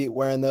down at my feet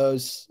wearing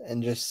those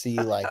and just see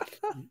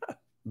like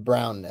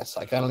brownness.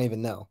 Like I don't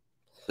even know.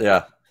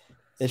 Yeah.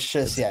 It's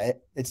just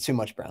it's too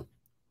much brown.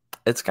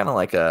 It's kind of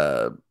like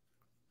I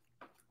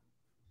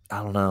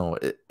don't know.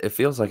 It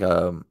feels like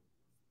a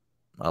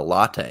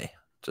latte.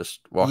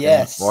 Just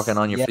walking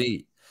on your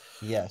feet.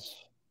 Yes.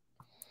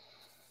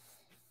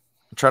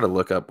 I'll try to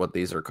look up what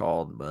these are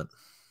called, but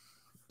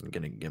I'm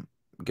gonna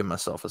give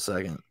myself a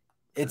second.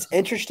 It's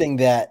interesting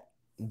that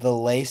the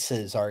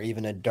laces are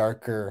even a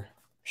darker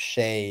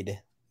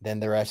shade than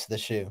the rest of the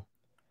shoe.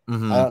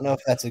 Mm-hmm. I don't know if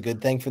that's a good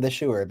thing for the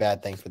shoe or a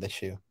bad thing for the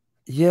shoe.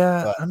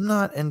 Yeah, but I'm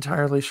not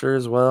entirely sure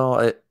as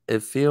well.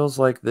 It feels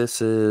like this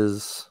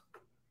is.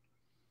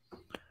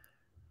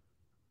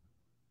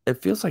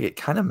 It feels like it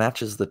kind of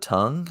matches the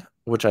tongue,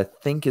 which I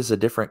think is a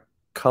different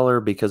color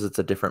because it's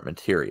a different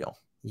material.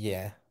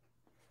 Yeah.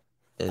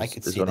 I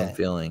could see what that. I'm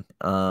feeling.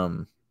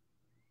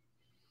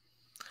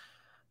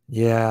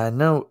 Yeah, I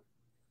know.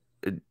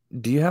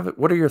 Do you have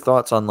what are your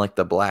thoughts on like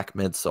the black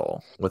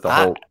midsole with a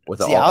whole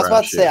with I was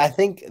about to say I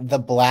think the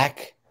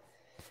black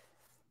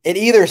it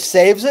either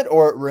saves it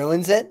or it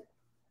ruins it.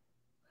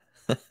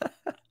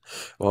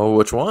 Well,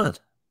 which one?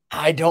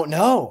 I don't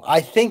know.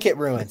 I think it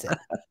ruins it.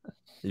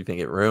 You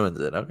think it ruins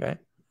it? Okay.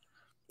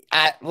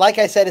 Like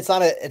I said, it's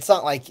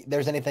not like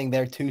there's anything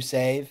there to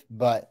save,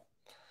 but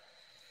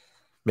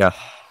yeah.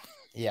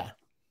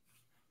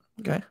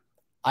 Okay.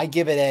 I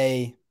give it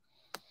a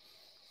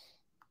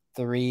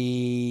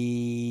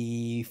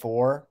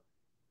 3-4.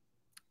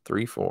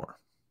 3-4.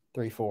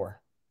 3-4.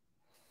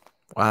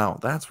 Wow,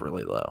 that's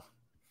really low.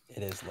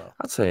 It is low.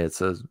 I'd say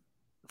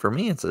for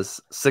me, it's a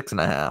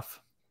 6.5.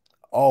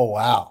 Oh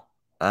wow!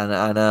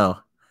 I know.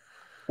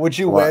 Would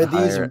you a lot wear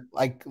these higher.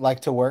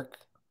 like to work?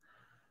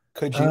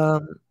 Could you?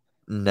 Um,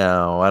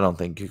 no, I don't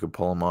think you could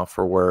pull them off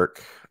for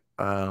work.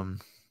 Um,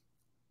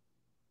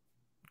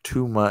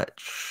 too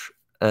much.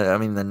 I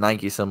mean, the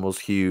Nike symbol's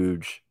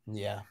huge.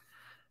 Yeah.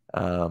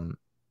 Um,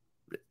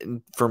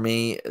 for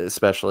me,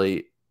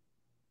 especially,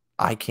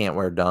 I can't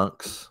wear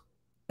dunks.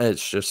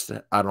 It's just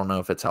I don't know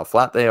if it's how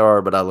flat they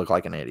are, but I look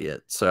like an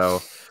idiot.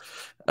 So,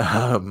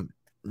 um,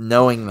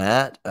 knowing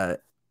that,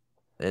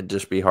 it'd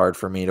just be hard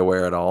for me to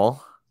wear at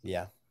all.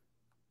 Yeah.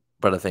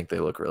 But I think they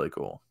look really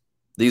cool.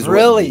 These wouldn't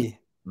be Really?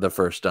 the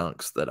first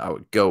dunks that I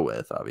would go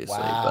with, obviously,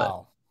 but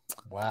Wow.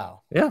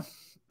 Wow. yeah,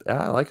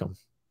 I like them.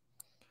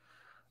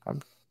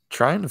 I'm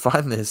trying to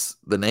find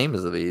the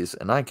names of these,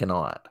 and I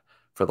cannot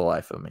for the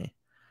life of me.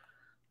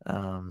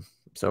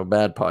 So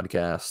bad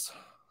podcast,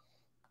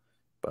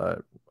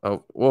 but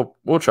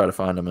we'll try to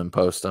find them and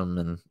post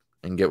them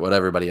and get what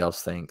everybody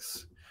else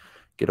thinks.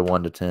 Get a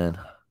 1 to 10.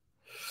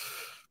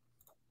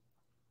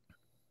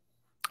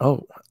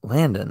 Oh,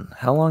 Landon.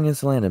 How long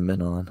has Landon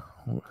been on?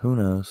 Who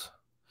knows?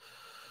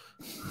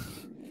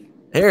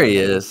 Here he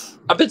is.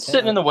 I've been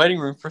sitting in the waiting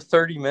room for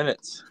 30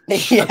 minutes.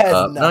 He has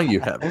No, not. you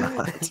have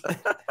not.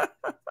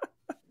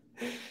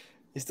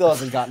 He still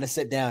hasn't gotten to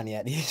sit down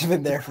yet. He's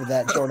been there for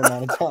that short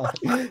amount of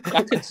time.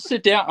 I could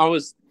sit down. I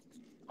was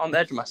on the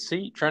edge of my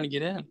seat trying to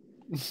get in.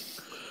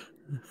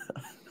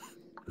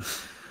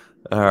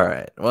 All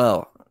right.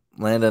 Well,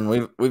 Landon,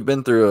 we've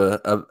been through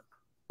a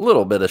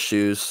little bit of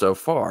shoes so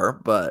far,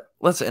 but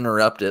let's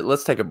interrupt it.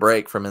 Let's take a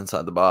break from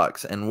inside the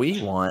box, and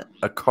we want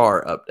a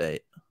car update.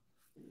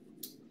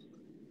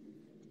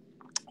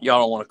 Y'all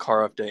don't want a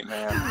car update,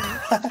 man.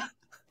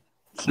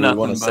 It's Do we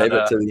want to save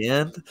it to the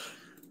end?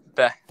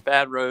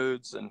 Bad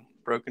roads and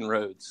broken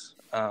roads.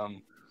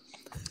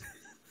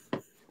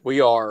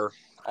 We are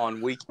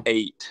on week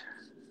 8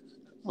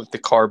 with the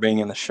car being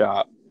in the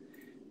shop.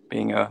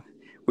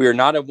 We are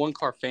not a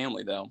one-car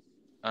family, though.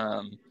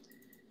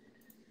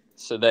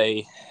 So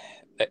they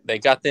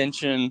got the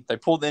engine, they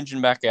pulled the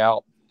engine back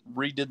out,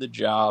 redid the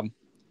job,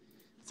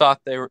 thought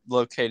they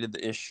located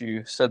the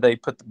issue, said they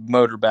put the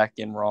motor back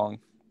in wrong.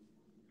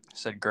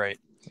 Said, great.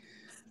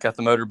 Got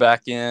the motor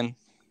back in,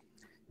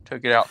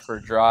 took it out for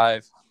a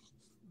drive,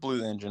 blew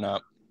the engine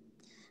up.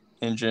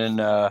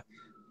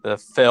 The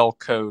fail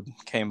code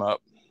came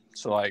up.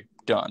 So,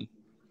 done.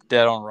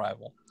 Dead on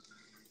arrival.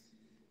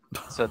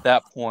 So at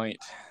that point,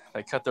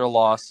 they cut their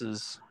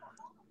losses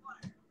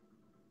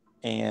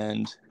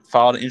and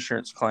filed an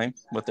insurance claim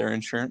with their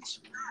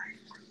insurance.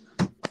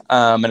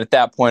 And at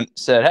that point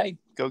said, hey,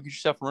 go get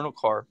yourself a rental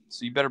car.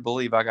 So you better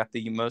believe I got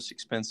the most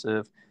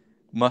expensive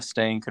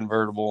Mustang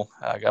convertible.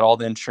 I got all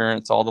the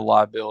insurance, all the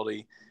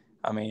liability.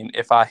 I mean,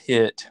 if I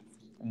hit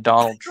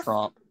Donald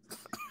Trump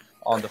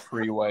on the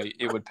freeway,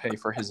 it would pay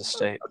for his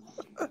estate.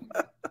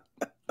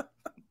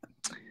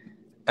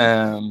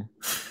 And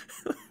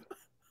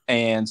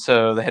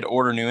so they had to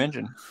order a new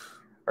engine,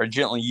 or a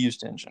gently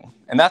used engine.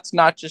 And that's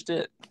not just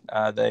it.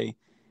 The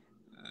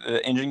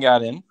engine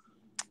got in.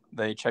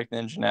 They checked the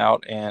engine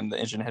out, and the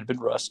engine had been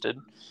rusted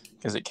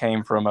because it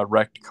came from a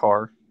wrecked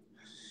car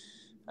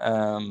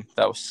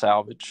that was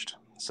salvaged.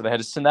 So they had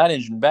to send that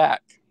engine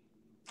back.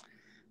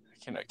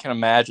 I can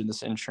imagine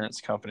this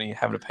insurance company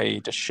having to pay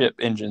to ship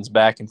engines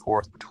back and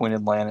forth between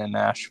Atlanta and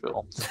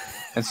Nashville.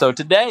 And so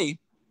today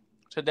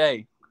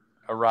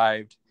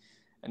arrived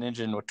an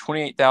engine with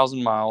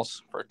 28,000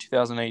 miles for a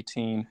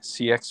 2018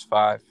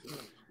 CX-5.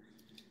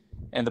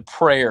 And the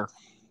prayer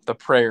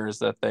is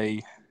that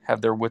they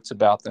have their wits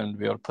about them to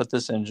be able to put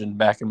this engine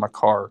back in my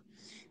car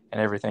and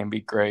everything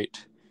be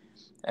great.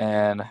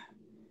 And,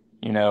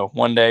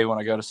 one day when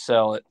I go to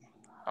sell it,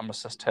 I'm going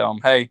to just tell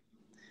them, hey,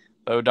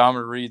 the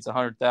odometer reads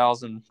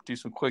 100,000, do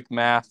some quick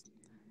math,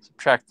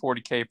 subtract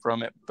 40K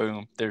from it,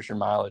 boom, there's your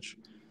mileage.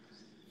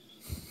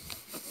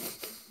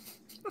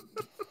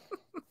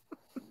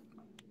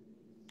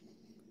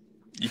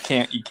 You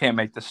can't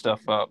make this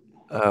stuff up.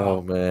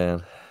 Oh,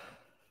 man.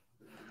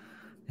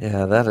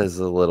 Yeah, that is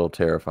a little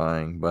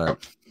terrifying,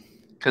 but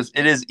because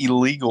it is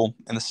illegal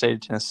in the state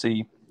of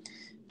Tennessee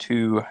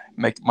to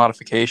make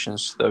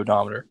modifications to the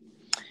odometer.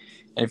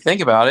 And if you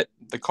think about it,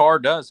 the car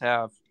does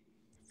have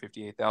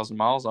 58,000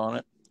 miles on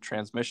it. The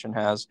transmission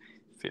has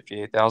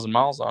 58,000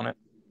 miles on it.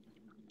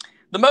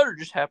 The motor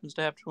just happens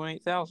to have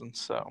 28,000.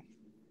 So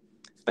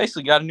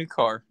basically got a new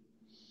car.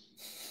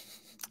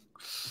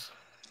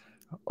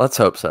 Let's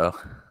hope so.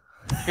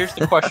 Here's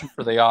the question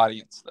for the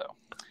audience, though.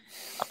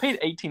 I paid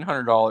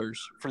 $1,800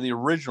 for the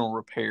original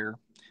repair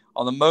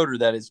on the motor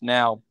that is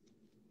now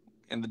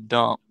in the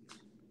dump.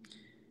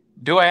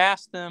 Do I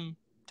ask them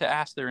to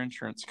ask their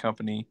insurance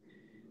company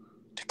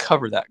to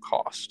cover that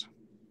cost?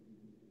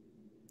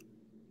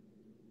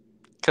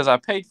 Because I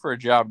paid for a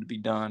job to be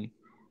done.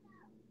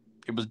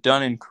 It was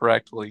done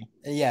incorrectly.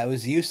 Yeah, it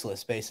was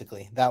useless,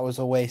 basically. That was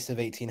a waste of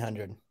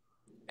 $1,800.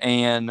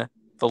 And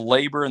the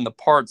labor and the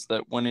parts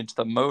that went into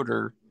the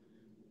motor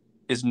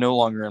is no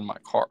longer in my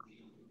car.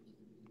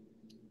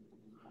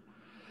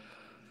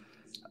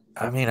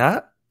 I mean,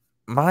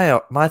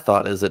 my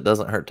thought is it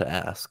doesn't hurt to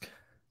ask.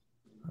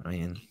 I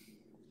mean,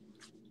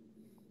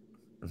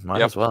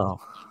 Might as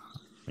well.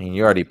 I mean,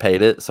 you already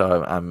paid it,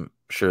 so I'm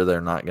sure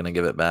they're not going to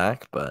give it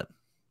back. But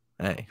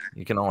hey,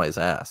 you can always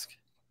ask.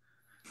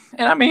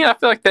 And I mean, I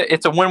feel like that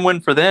it's a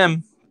win-win for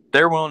them.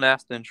 They're willing to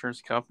ask the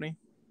insurance company.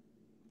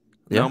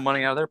 No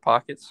money out of their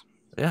pockets.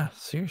 Yeah,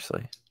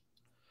 seriously.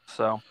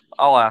 So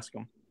I'll ask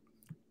them.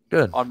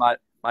 Good. On my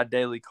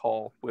daily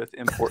call with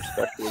import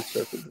specialist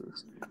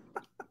services.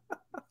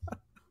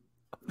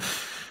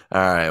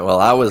 All right. Well,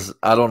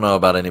 I don't know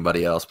about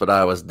anybody else, but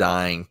I was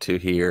dying to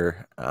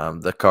hear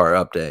the car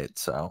update.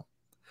 So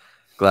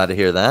glad to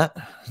hear that.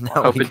 I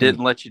hope it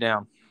didn't let you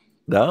down.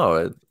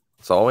 No,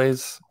 it's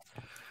always,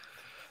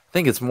 I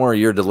think it's more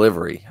your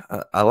delivery.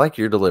 I like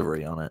your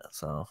delivery on it.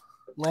 So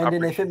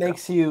Landon, if it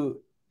makes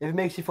you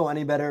feel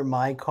any better,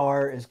 my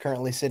car is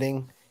currently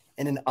sitting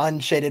in an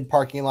unshaded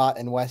parking lot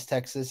in West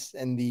Texas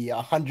in the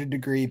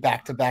 100-degree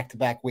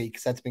back-to-back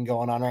weeks that's been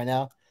going on right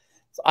now.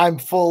 So I'm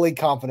fully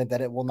confident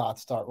that it will not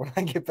start when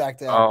I get back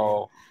to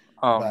LA.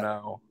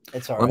 No.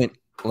 It's all right.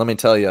 Let me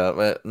tell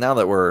you, now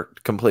that we're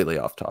completely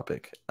off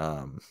topic,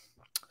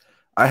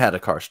 I had a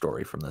car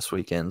story from this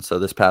weekend. So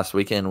this past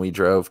weekend, we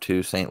drove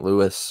to St.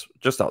 Louis,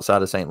 just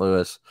outside of St.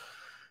 Louis,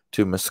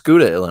 to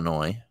Mascoutah,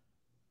 Illinois.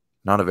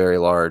 Not a very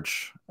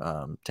large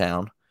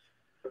town.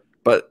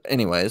 But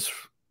anyways,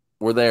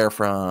 we're there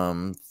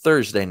from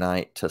Thursday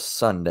night to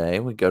Sunday.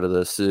 We go to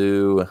the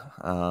zoo,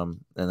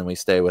 and then we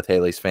stay with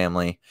Haley's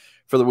family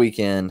for the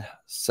weekend.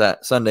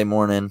 Sunday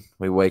morning,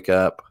 we wake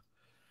up,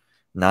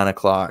 9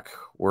 o'clock.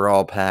 We're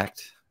all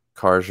packed.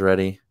 Car's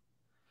ready.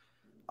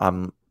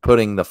 I'm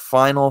putting the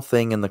final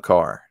thing in the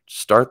car.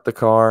 Start the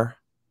car.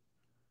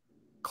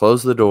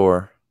 Close the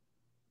door.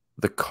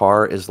 The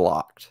car is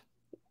locked.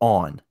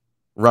 On.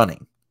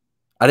 Running.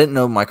 I didn't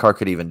know my car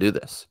could even do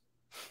this.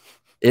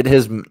 It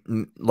has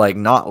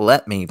not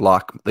let me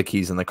lock the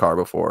keys in the car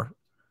before.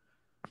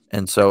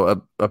 And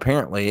so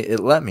apparently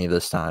it let me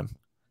this time.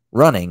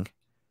 Running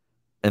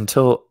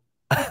until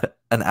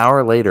an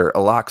hour later, a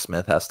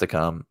locksmith has to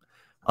come,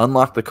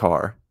 unlock the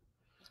car.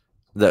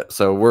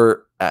 So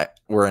we're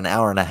an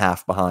hour and a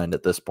half behind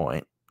at this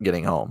point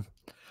getting home.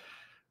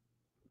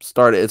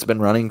 It's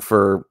been running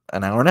for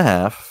an hour and a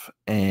half,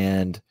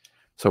 and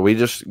so we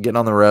just get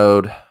on the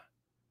road.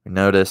 We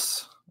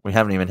notice we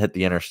haven't even hit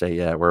the interstate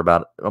yet. We're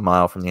about a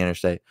mile from the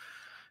interstate.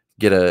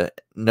 Get a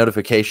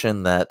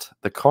notification that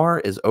the car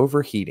is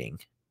overheating,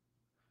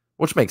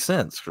 which makes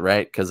sense,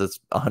 right? Because it's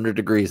 100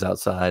 degrees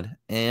outside,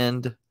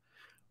 and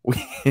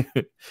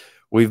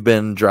we've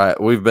been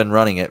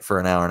running it for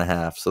an hour and a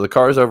half. So the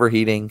car is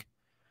overheating.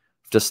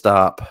 To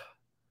stop,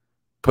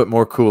 put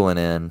more coolant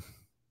in,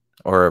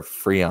 or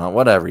Freon,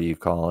 whatever you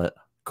call it,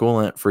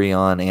 coolant,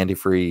 Freon,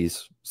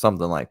 antifreeze,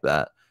 something like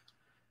that.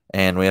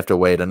 And we have to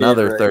wait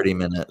another 30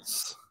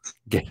 minutes.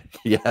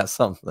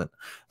 Something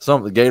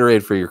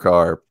Gatorade for your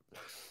car,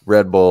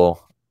 Red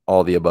Bull,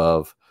 all the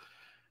above.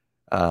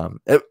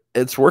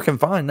 It's working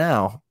fine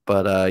now,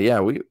 but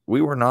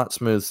we were not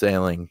smooth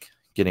sailing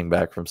getting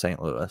back from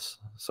St. Louis.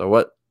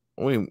 So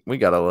we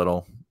got a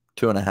little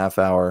 2.5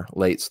 hour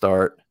late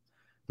start.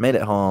 Made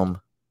it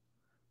home,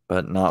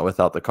 but not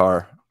without the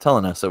car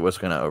telling us it was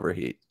going to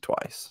overheat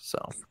twice.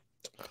 So,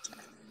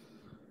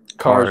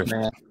 Cars,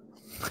 man.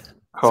 It's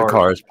a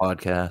Cars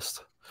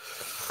podcast.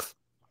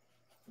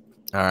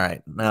 All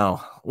right,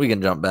 now we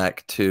can jump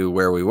back to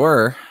where we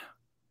were.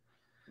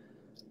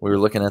 We were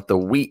looking at the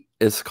wheat.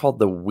 It's called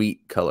the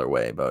wheat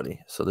colorway,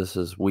 Bodie. So this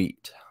is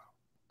wheat.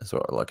 Is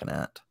what we're looking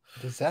at.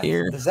 Does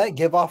that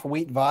give off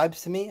wheat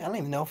vibes to me? I don't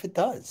even know if it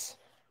does.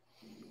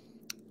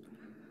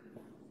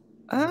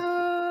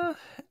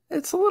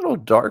 It's a little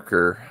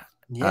darker,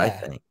 yeah. I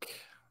think.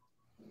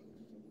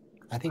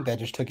 I think that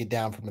just took it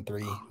down from a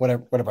 3.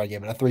 Whatever I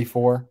gave it, a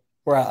 3.4.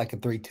 We're at like a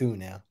 3.2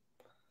 now.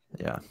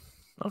 Yeah.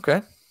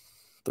 Okay.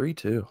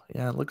 3.2.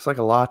 Yeah, it looks like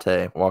a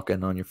latte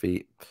walking on your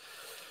feet.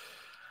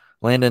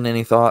 Landon,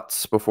 any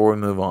thoughts before we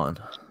move on?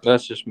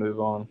 Let's just move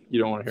on.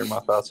 You don't want to hear my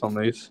thoughts on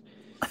these.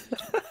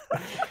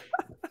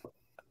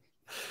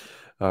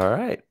 All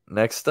right.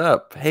 Next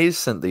up, Hayes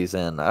sent these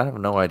in. I have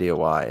no idea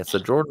why. It's a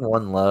Jordan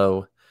 1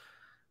 low.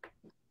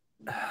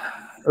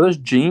 Are those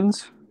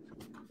jeans?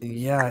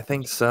 Yeah, I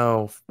think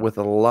so. With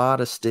a lot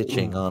of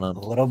stitching on them.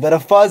 A little bit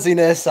of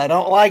fuzziness. I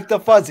don't like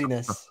the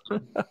fuzziness.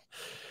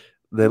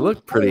 They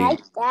look pretty. I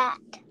like that.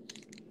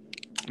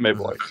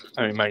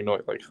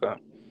 Magnolia likes that.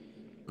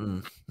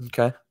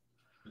 Okay.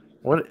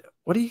 What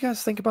do you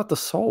guys think about the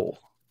sole?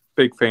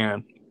 Big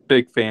fan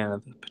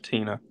of the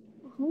patina.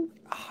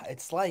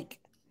 It's like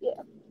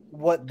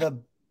what the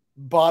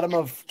bottom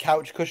of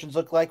couch cushions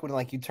look like when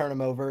you turn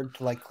them over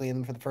to clean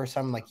them for the first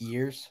time in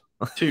years.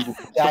 Dude,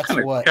 that's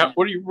what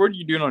are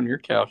you doing on your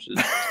couches?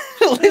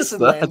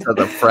 Listen, that's at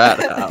the frat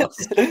house.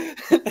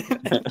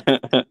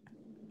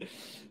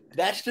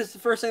 That's just the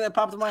first thing that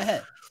popped in my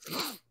head.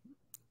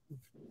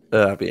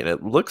 I mean,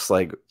 it looks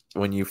like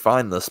when you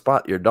find the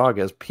spot your dog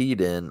has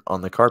peed in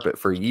on the carpet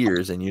for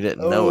years and you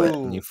didn't know it,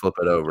 and you flip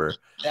it over.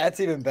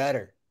 That's even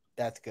better.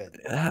 That's good.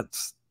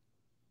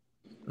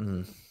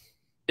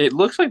 It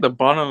looks like the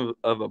bottom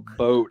of a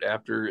boat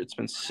after it's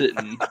been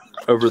sitting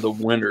over the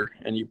winter,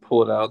 and you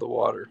pull it out of the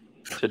water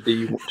to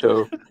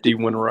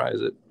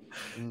de-winterize it.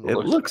 It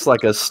looks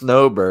like a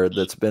snowbird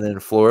that's been in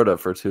Florida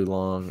for too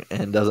long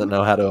and doesn't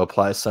know how to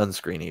apply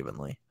sunscreen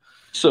evenly.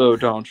 So,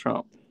 Donald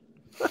Trump.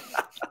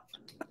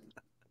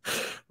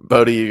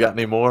 Bodie, you got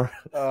any more?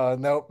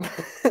 Nope.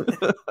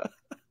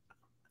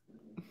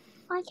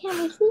 Why can't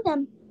we see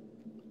them?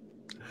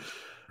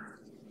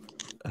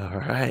 All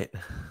right.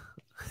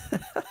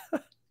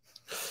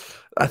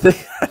 I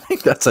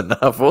think that's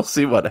enough. We'll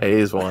see what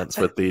Hayes wants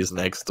with these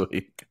next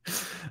week.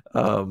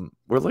 We're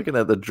looking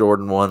at the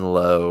Jordan 1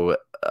 low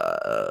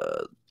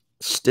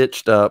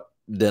stitched up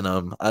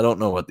denim. I don't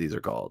know what these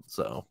are called,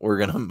 so we're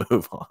gonna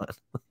move on.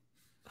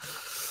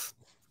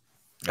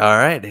 All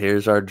right,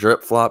 here's our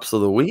drip flops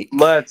of the week.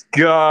 Let's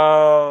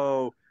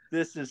go.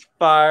 This is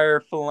Fire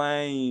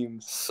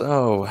Flames.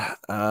 So,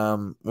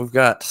 we've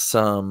got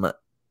some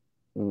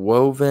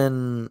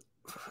woven.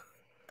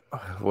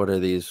 What are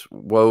these?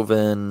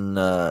 Woven,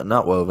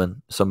 not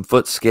woven. Some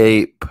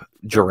Footscape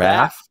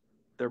giraffe.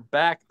 They're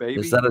back, baby.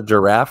 Is that a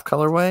giraffe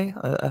colorway?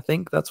 I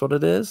think that's what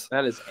it is.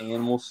 That is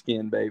animal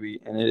skin,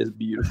 baby, and it is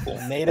beautiful.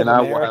 Native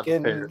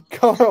American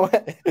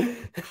colorway.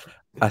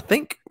 I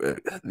think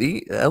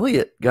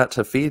Elliot got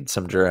to feed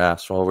some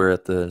giraffes while we were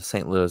at the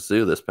St. Louis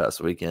Zoo this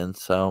past weekend,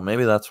 so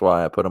maybe that's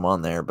why I put them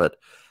on there. But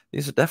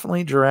these are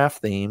definitely giraffe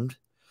themed.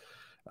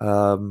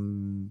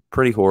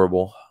 Pretty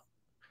horrible.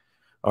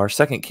 Our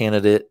second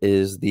candidate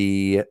is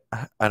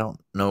I don't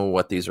know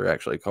what these are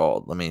actually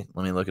called. Let me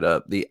look it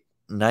up. The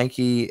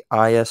Nike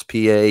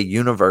ISPA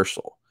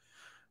Universal.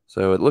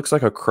 So it looks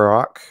like a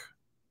Croc.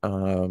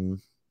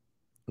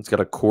 It's got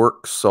a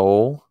cork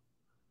sole.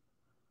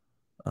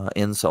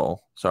 Insole.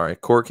 Sorry,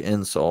 cork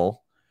insole.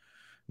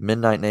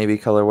 Midnight Navy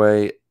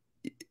colorway.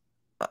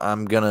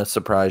 I'm going to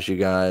surprise you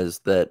guys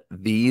that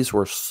these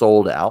were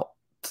sold out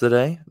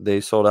today.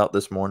 They sold out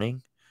this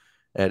morning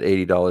at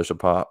 $80 a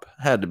pop.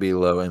 Had to be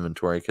low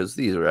inventory because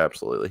these are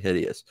absolutely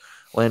hideous.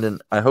 Landon,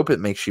 I hope it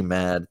makes you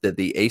mad that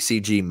the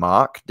ACG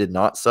mock did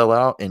not sell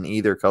out in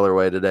either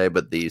colorway today,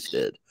 but these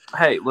did.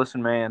 Hey,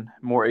 listen, man,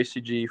 more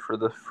ACG for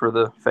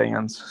the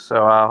fans,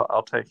 so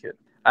I'll take it.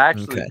 I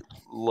actually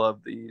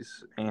love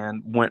these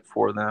and went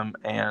for them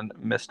and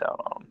missed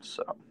out on them.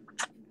 So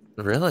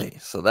really,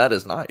 so that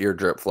is not your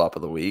drip flop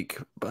of the week,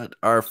 but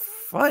our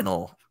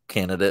final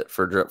candidate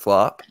for drip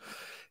flop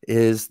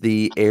is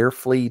the Air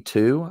Flea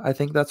 2. I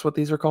think that's what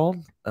these are called.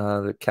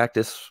 The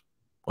Cactus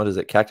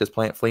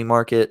Plant Flea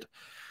Market,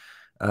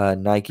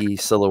 Nike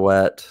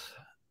silhouette.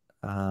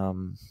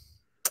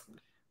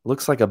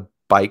 Looks like a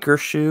biker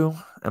shoe.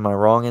 Am I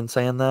wrong in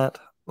saying that?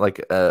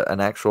 Like an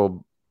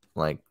actual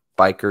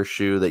biker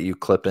shoe that you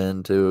clip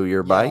into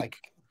your bike? Like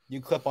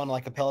you clip on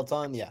like a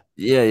Peloton? Yeah.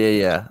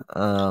 Yeah.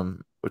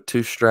 With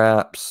two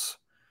straps.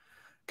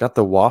 Got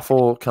the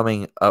waffle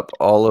coming up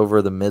all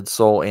over the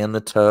midsole and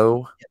the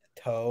toe. Yeah,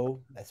 the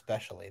toe,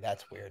 especially.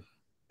 That's weird.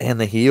 And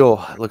the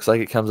heel. Looks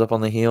like it comes up on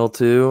the heel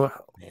too.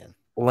 Man.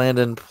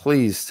 Landon,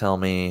 please tell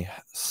me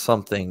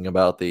something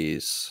about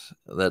these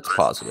that's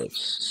positive.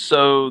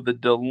 So the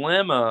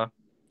dilemma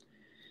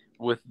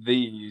with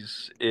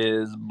these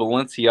is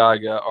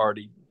Balenciaga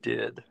already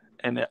did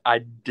an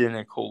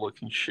identical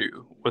looking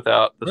shoe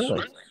without the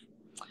swoosh.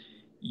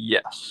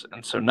 Yes.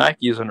 And so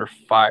Nike is under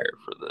fire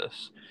for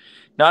this.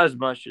 Not as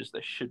much as they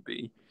should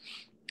be.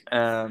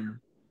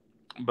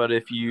 But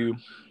if you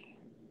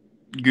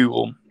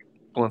Google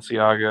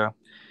Balenciaga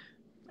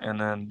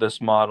and then this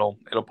model,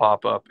 it'll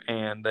pop up,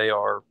 and they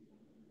are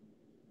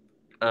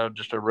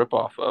just a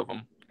ripoff of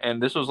them.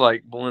 And this was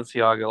like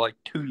Balenciaga like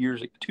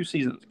 2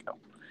 seasons ago.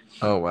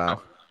 Oh,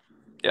 wow.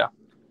 Yeah.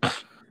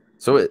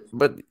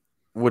 But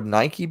would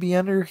Nike be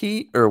under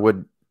heat, or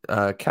would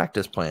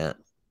Cactus Plant?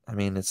 I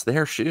mean, it's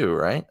their shoe,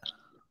 right?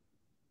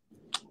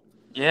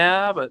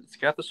 Yeah, but it's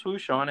got the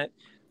swoosh on it.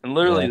 And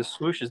literally the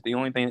swoosh is the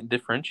only thing that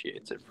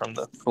differentiates it from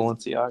the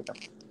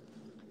Balenciaga.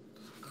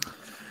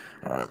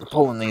 All right, we're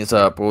pulling these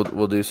up.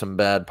 We'll do some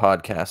bad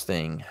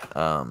podcasting.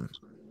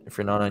 If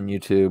you're not on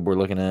YouTube, we're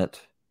looking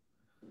at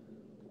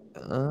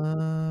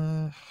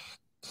I'm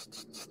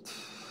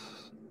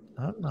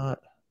not.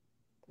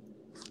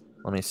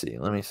 Let me see.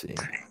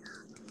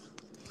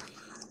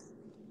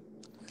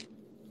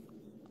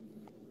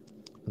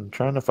 I'm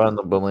trying to find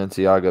the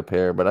Balenciaga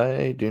pair, but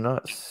I do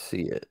not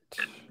see it.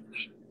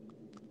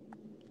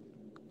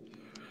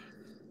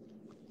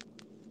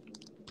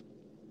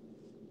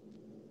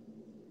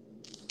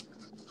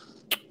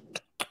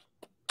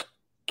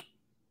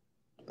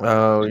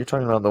 Oh, you're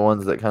talking about the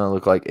ones that kind of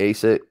look like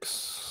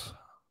Asics.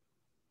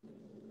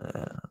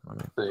 Let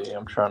me see.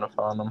 I'm trying to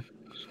find them.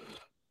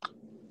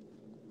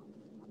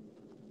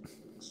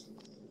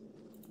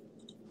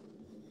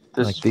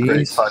 This like is great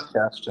these?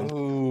 podcasting.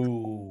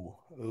 Ooh.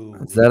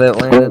 Is that it,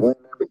 Landon? Let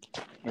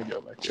me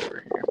go back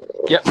over here.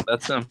 Yep,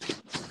 that's them.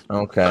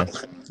 Okay.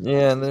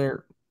 Yeah,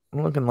 they're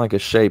looking like a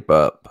shape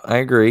up. I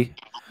agree.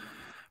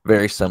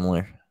 Very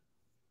similar.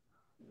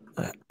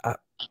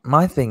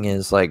 My thing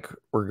is, like,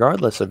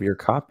 regardless of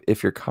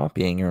if you're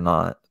copying or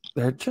not,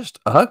 They're just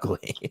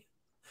ugly.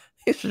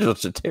 It's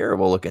just a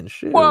terrible looking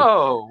shoe.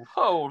 Whoa,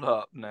 hold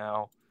up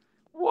now.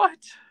 What?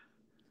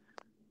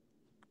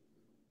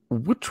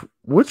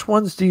 Which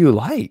ones do you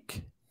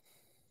like?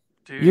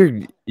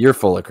 Dude. You're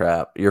full of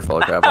crap. You're full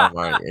of crap.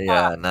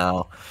 Yeah,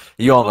 no.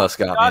 You almost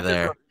got me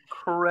there.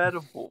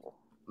 Incredible.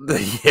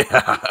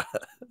 Yeah.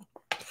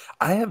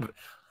 I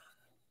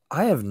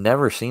have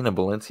never seen a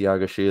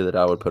Balenciaga shoe that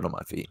I would put on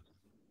my feet.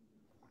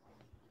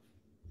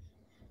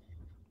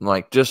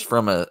 Like just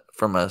from a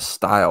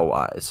style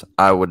wise,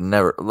 I would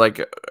never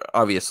like.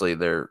 Obviously,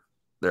 their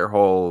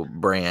whole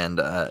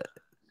brand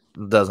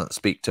doesn't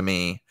speak to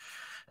me,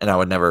 and I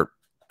would never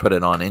put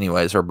it on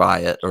anyways or buy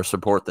it or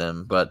support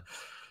them. But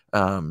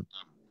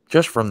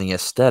just from the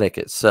aesthetic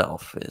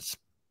itself, it's.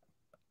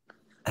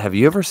 Have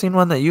you ever seen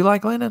one that you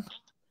like, Landon?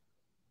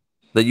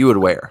 That you would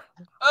wear?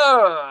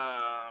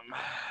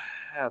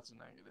 That's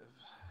negative.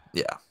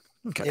 Yeah.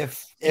 Okay.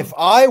 If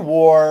I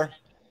wore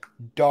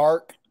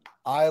dark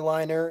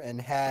eyeliner and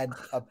had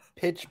a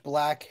pitch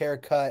black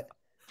haircut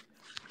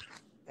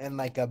and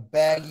like a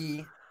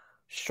baggy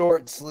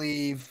short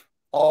sleeve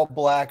all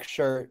black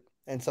shirt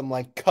and some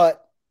like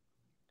cut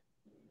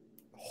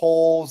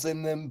holes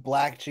in them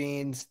black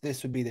jeans,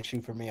 this would be the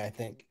shoe for me, I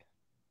think.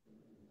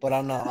 But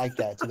I'm not like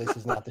that, so this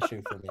is not the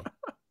shoe for me.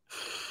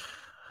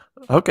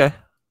 Okay.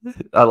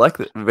 I like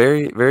that.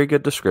 Very, very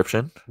good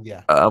description.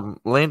 Yeah.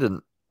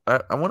 Landon,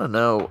 I want to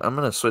know. I'm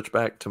going to switch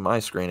back to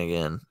my screen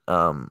again.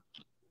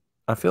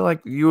 I feel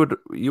like you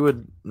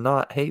would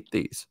not hate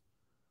these.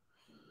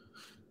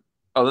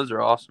 Oh, those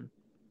are awesome.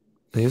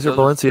 These are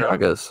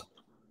Balenciagas.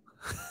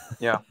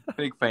 Yeah,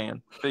 big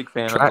fan. Big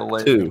fan Track of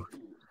the two. label.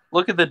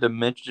 Look at the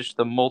dimension, just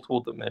the multiple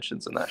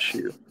dimensions in that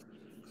shoe.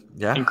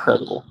 Yeah.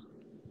 Incredible.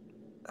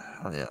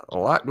 Yeah, a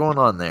lot going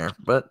on there,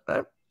 but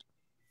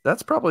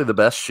that's probably the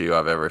best shoe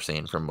I've ever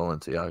seen from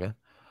Balenciaga.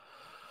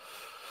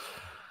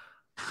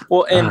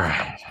 Well, and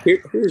right.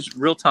 here's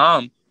real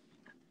time.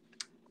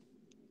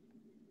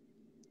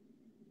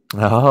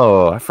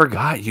 Oh, I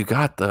forgot you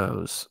got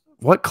those.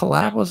 What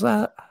collab was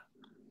that?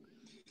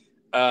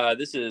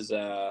 This is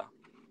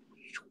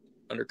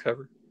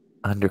Undercover.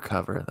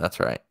 Undercover, that's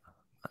right.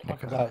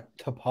 Talk about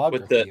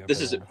topography. With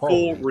this is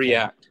full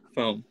React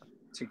foam.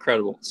 It's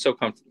incredible. It's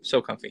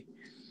so comfy.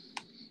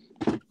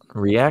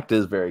 React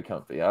is very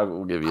comfy. I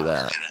will give you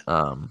that.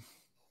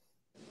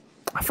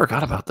 I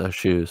forgot about those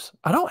shoes.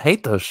 I don't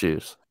hate those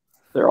shoes.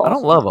 They're awesome. I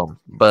don't love them,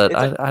 but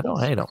I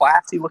don't hate them.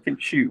 Classy looking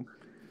shoe.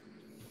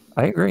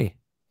 I agree.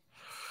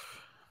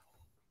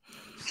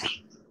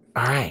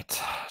 All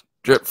right,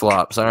 drip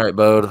flops. All right,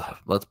 Bode.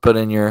 Let's put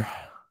in your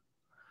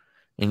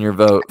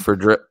vote for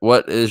drip.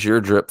 What is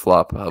your drip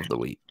flop of the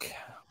week?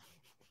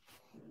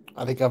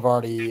 I think I've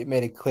already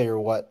made it clear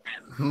what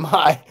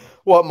my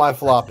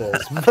flop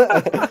is.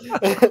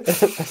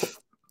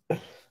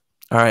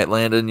 All right,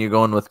 Landon, you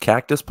going with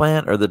cactus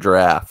plant or the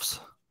giraffes?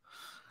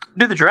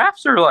 Dude, the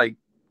giraffes are like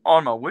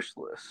on my wish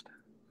list.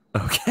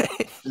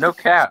 Okay. No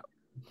cap.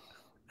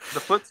 The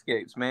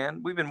footscapes,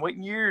 man. We've been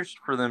waiting years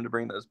for them to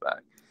bring those back.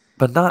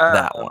 But not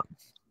that one.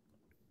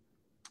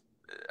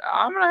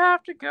 I'm gonna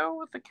have to go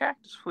with the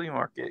Cactus Flea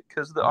Market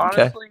because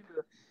honestly,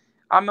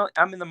 I'm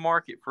in the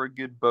market for a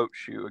good boat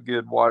shoe, a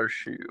good water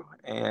shoe,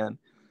 and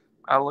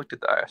I looked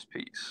at the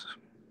ISPs.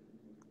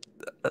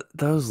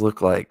 Those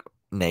look like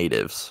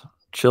natives,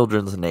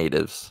 children's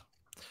natives.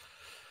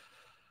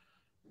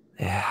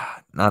 Yeah,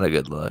 not a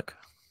good look.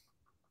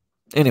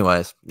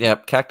 Anyways, yeah,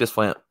 Cactus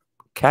Plant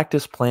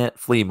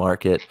Flea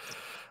Market,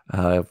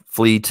 Air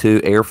Flea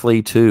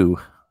 2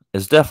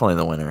 is definitely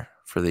the winner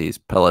for these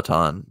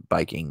Peloton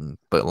biking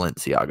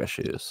Balenciaga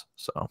shoes.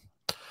 So,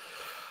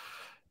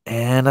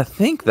 and I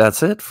think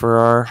that's it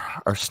for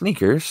our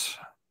sneakers.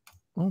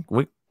 Well,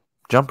 we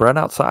jump right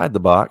outside the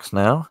box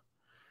now.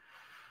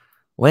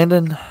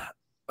 Landon,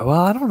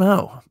 well, I don't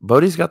know.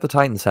 Bodie's got the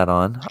Titans hat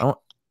on.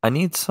 I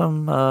need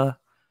some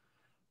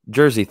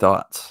jersey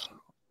thoughts.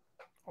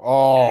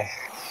 Oh.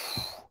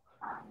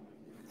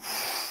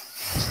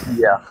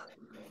 Yeah.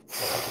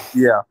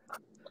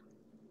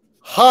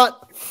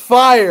 Hot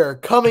fire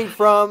coming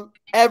from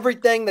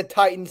everything the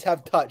Titans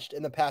have touched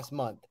in the past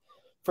month.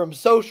 From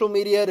social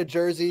media to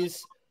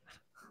jerseys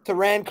to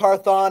Rand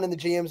Carthon in the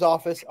GM's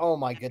office. Oh,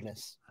 my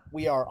goodness.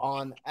 We are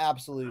on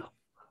absolute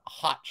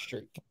hot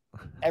streak.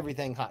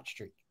 Everything hot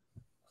streak.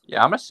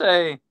 Yeah, I'm going to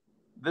say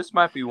this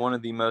might be one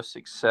of the most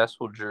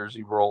successful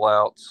jersey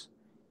rollouts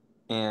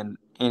in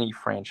any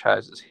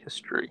franchise's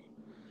history.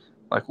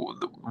 Like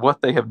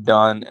what they have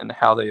done and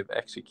how they have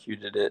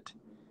executed it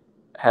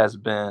has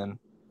been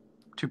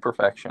to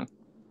perfection.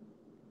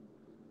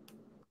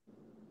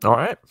 All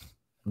right.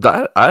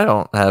 I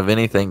don't have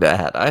anything to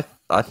add.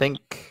 I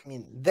think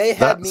they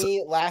had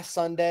me last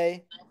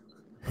Sunday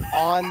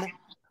on,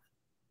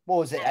 what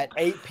was it, at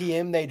 8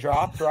 p.m. they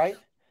dropped, right?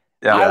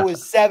 Yeah. I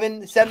was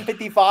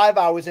 7:55.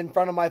 I was in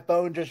front of my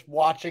phone just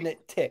watching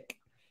it tick.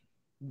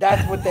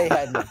 That's what they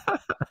had me.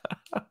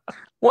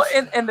 Well,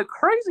 and the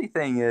crazy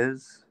thing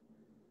is,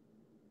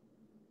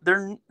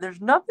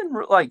 there's nothing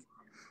like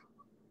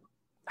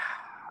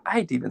I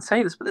hate to even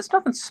say this, but there's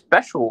nothing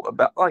special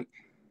about like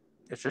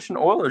it's just an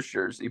Oilers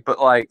jersey, but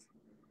like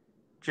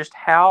just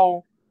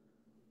how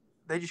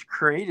they just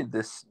created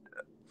this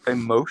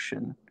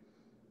emotion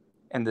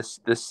and this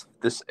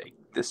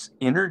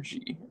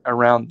energy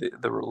around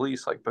the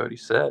release, like Bodie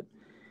said.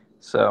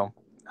 So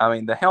I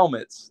mean, the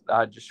helmets,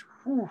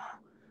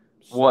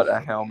 what a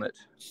helmet!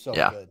 So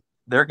Yeah. good.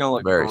 They're gonna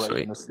look Very great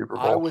sweet. in the Super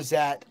Bowl. I was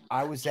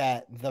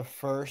at the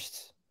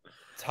first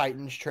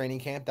Titans training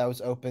camp that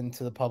was open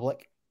to the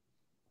public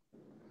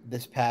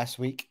this past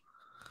week.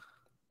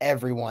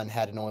 Everyone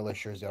had an Oilers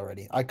jersey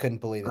already. I couldn't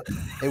believe it.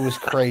 It was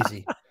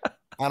crazy.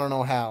 I don't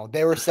know how.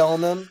 They were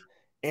selling them,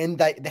 and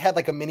they had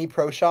like a mini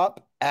pro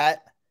shop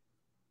at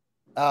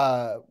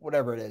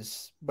whatever it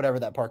is, whatever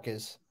that park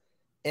is,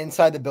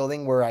 inside the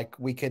building where like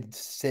we could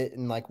sit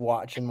and like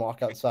watch and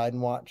walk outside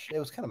and watch. It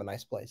was kind of a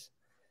nice place.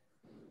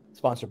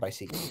 Sponsored by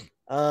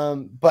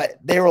SeaGreen. But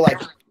they were like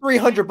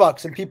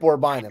 $300 and people were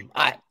buying them.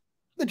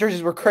 The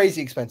jerseys were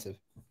crazy expensive.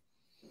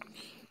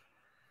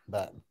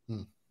 But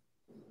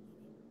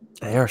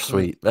They are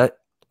sweet. That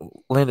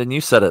Landon,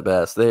 you said it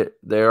best.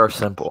 They are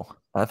simple.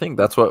 I think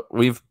that's what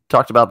we've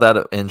talked about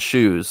that in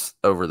shoes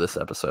over this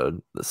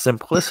episode. The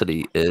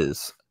simplicity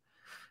is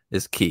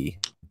key.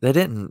 They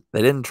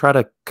didn't try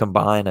to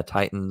combine a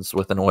Titans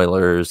with an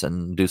Oilers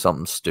and do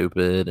something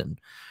stupid and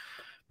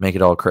make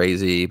it all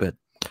crazy, but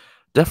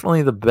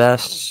definitely the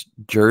best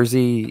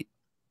jersey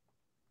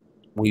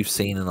we've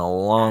seen in a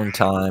long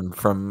time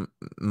from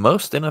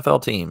most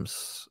NFL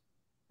teams.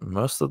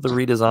 Most of the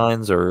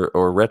redesigns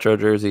or retro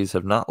jerseys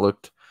have not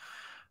looked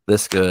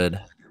this good.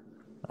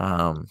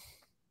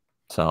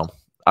 So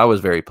I was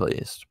very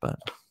pleased, but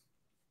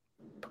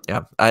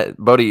yeah,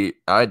 Bodie,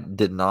 I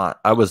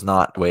was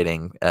not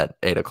waiting at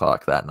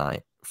 8:00 that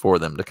night for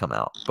them to come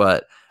out,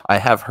 but I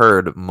have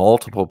heard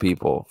multiple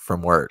people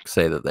from work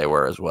say that they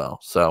were as well.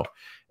 So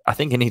I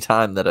think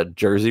anytime that a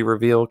jersey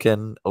reveal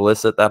can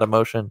elicit that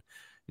emotion,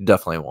 you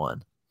definitely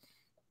won.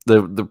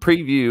 The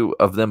preview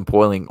of them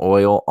pouring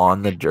oil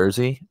on the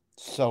jersey,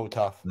 so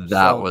tough.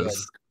 That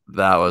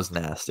was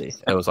nasty.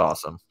 It was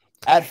awesome.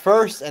 At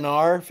first, in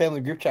our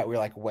family group chat, we were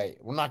like, "Wait,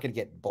 we're not going to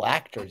get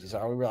black jerseys,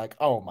 are we?" We were like,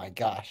 "Oh my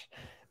gosh!"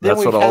 Then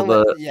That's what all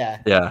the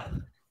yeah.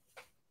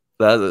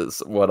 That is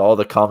what all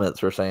the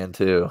comments were saying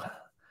too,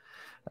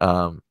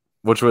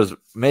 which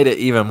made it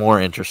even more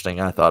interesting.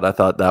 I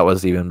thought that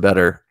was even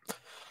better,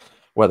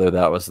 whether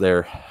that was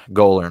their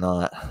goal or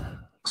not.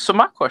 So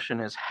my question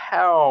is,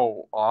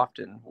 how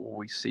often will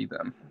we see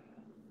them?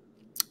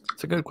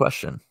 It's a good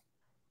question.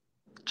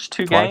 Just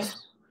 2 Twice?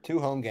 games? 2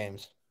 home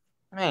games.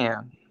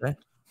 Man. Okay.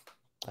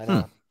 I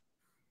know.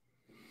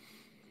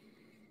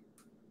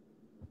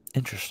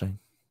 Interesting.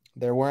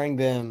 They're wearing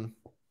them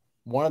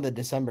one of the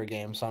December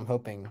games, so I'm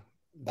hoping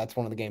that's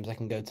one of the games I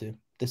can go to.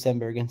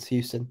 December against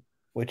Houston,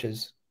 which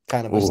is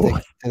kind of a stick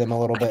to them a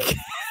little bit.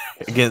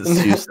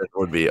 Against Houston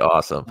would be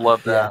awesome.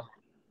 Love that.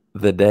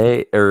 The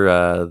day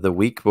or the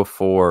week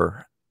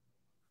before,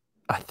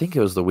 I think it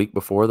was the week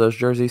before those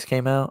jerseys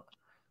came out.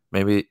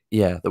 Maybe,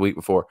 yeah, the week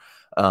before.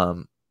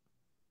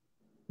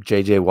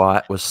 JJ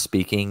Watt was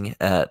speaking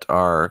at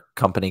our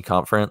company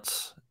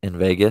conference in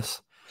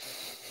Vegas,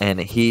 and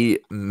he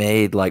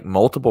made like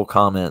multiple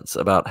comments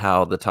about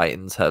how the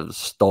Titans have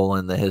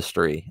stolen the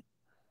history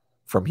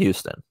from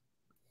Houston.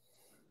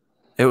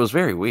 It was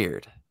very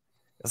weird.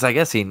 Because I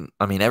guess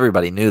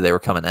everybody knew they were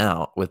coming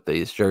out with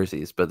these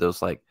jerseys, but it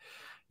was like,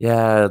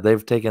 yeah,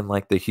 they've taken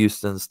like the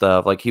Houston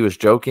stuff. Like he was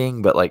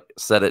joking, but like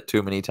said it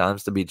too many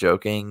times to be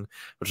joking,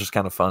 which is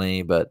kind of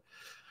funny, but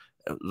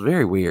it was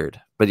very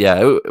weird. But yeah,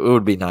 it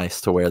would be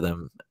nice to wear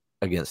them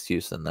against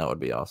Houston. That would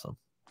be awesome.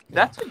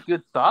 That's a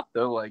good thought,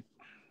 though. Like,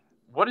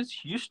 what is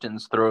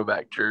Houston's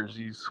throwback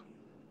jerseys?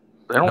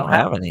 They don't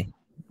have any.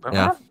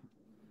 Yeah.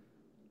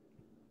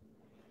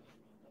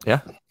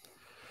 Yeah.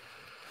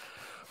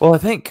 Well, I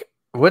think,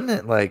 wouldn't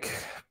it like,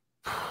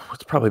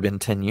 it's probably been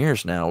 10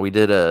 years now. We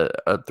did a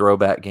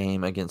throwback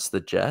game against the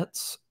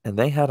Jets, and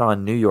they had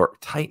on New York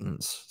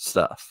Titans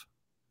stuff,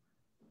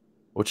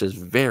 which is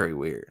very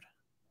weird.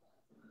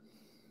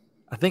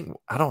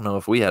 I don't know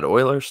if we had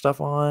Oilers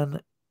stuff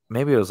on.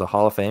 Maybe it was a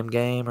Hall of Fame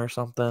game or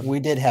something. We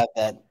did have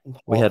that.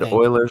 We had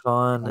Oilers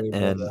on,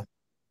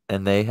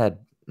 and they had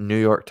New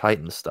York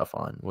Titans stuff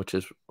on, which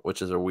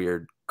is a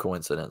weird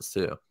coincidence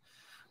too.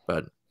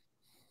 But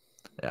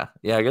yeah,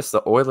 I guess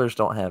the Oilers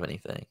don't have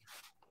anything.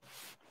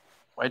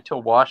 Wait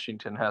till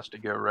Washington has to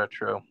go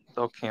retro.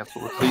 They'll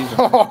cancel the season.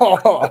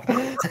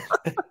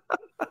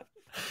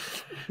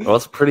 Well,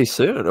 it's pretty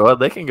soon. Well,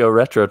 they can go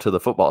retro to the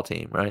football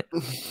team, right?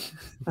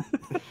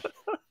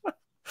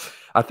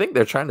 I think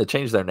they're trying to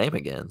change their name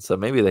again, so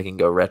maybe they can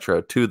go retro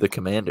to the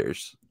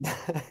Commanders.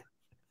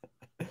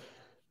 It's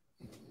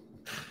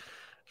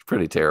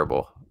pretty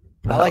terrible.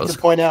 I like to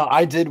point out,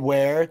 I did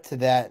wear to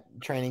that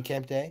training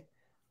camp day.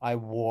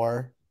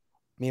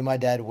 Me and my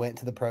dad went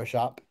to the pro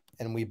shop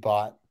and we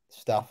bought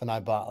stuff, and I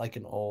bought like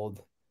an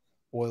old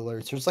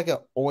Oilers. There's like an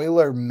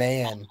Oiler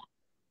man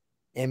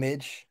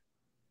image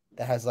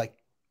that has like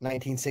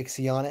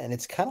 1960 on it, and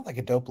it's kind of like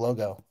a dope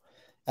logo.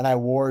 and I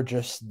wore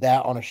just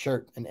that on a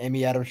shirt. And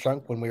Amy Adams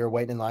Strunk, when we were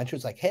waiting in line, she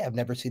was like, "Hey, I've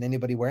never seen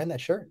anybody wearing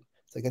that shirt."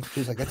 She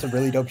was like, "That's a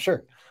really dope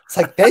shirt." It's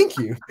like, "Thank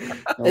you."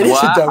 It is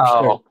a dope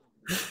shirt.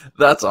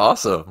 That's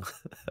awesome.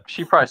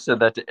 She probably said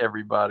that to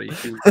everybody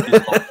who saw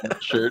that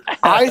shirt.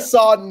 I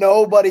saw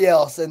nobody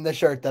else in the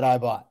shirt that I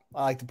bought.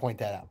 I like to point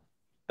that out.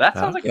 That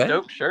sounds like Okay. a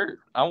dope shirt.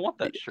 I want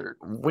that shirt.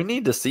 We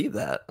need to see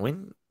that.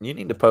 You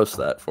need to post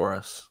that for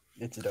us.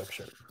 It's a dope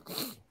shirt.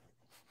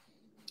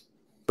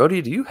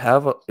 Bodie, do you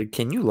have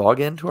can you log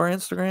into our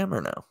Instagram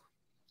or no?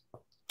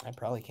 I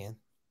probably can.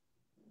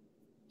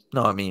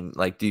 No, I mean,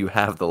 like, do you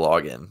have the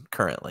login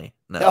currently?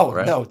 No,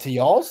 right? No, to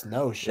y'all's?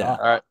 No shot.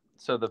 All right.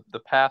 So the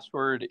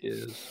password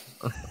is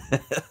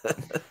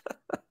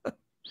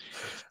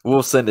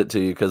We'll send it to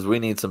you because we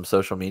need some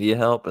social media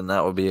help, and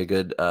that would be a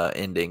good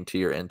ending to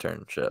your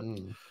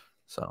internship.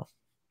 So,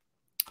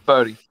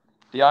 Bodie.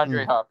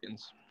 DeAndre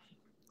Hopkins.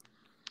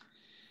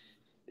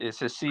 Is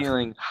his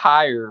ceiling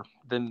higher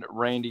than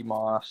Randy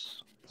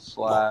Moss /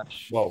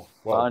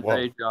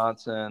 Andre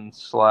Johnson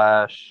 /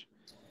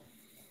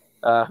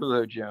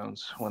 Julio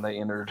Jones when they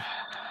entered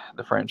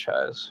the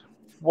franchise?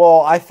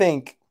 Well, I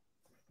think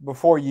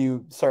before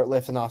you start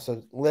listing off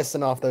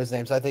those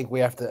names, I think we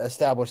have to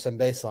establish some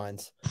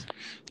baselines.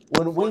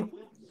 When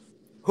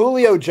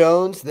Julio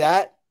Jones,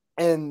 that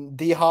and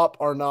D-Hop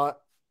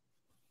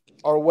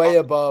are way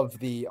above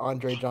the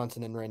Andre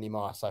Johnson and Randy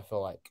Moss, I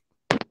feel like.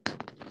 I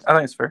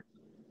think it's fair.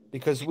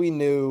 Because we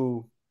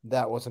knew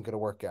that wasn't going to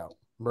work out,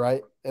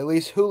 right? At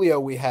least Julio,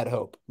 we had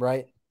hope,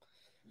 right?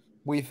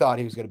 We thought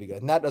he was going to be good,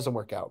 and that doesn't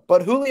work out.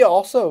 But Julio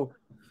also,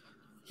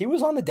 he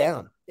was on the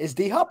down. Is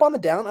D-Hop on the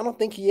down? I don't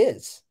think he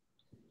is.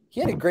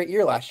 He had a great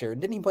year last year.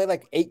 Didn't he play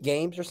like 8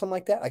 games or something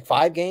like that? Like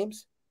 5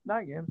 games?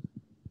 9 games.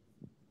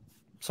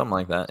 something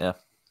like that, yeah.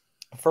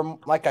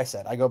 Like I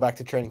said, I go back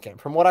to training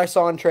camp. From what I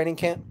saw in training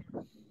camp,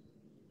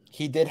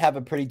 he did have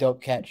a pretty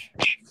dope catch.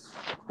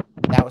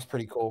 That was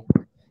pretty cool.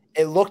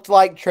 It looked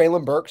like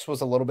Traylon Burks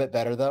was a little bit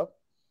better, though.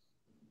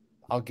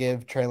 I'll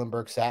give Traylon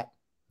Burks that.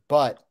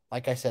 But,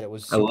 like I said, it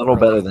was a little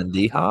better than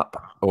D-Hop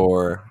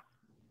or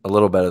a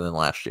little better than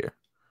last year?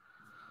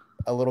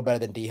 A little better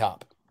than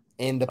D-Hop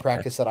in the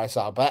practice that I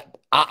saw. But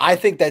I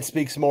think that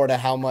speaks more to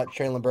how much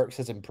Traylon Burks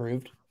has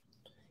improved.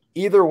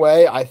 Either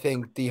way, I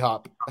think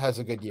D-Hop has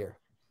a good year.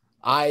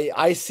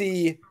 I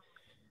see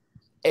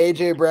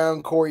A.J.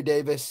 Brown, Corey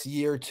Davis,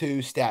 year 2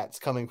 stats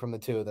coming from the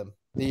two of them.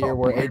 The year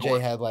where A.J.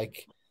 had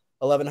like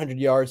 1,100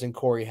 yards and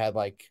Corey had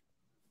like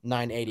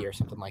 980 or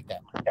something like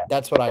that.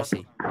 That's what I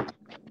see.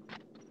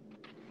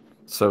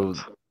 So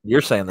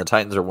you're saying the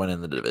Titans are winning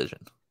the division?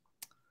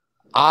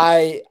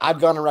 I've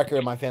gone on record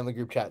in my family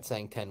group chat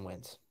saying 10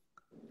 wins.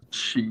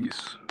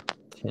 Jeez.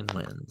 10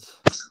 wins.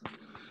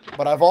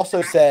 But I've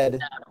also said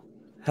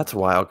that's a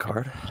wild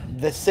card.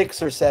 The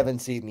 6 or 7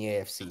 seed in the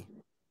AFC.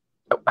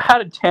 How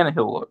did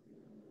Tannehill look?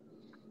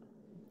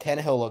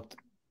 Tannehill looked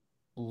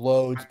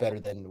loads better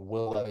than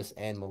Will Levis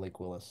and Malik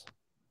Willis.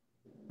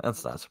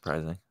 That's not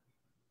surprising.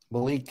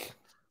 Malik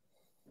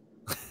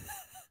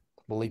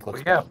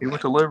looks yeah, he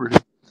went to Liberty.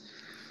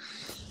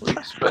 What do you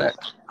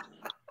expect?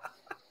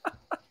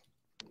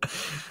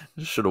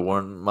 Should have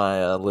worn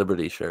my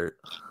Liberty shirt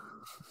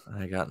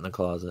I got in the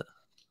closet.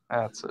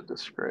 That's a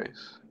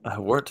disgrace. I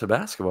wore it to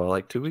basketball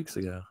like 2 weeks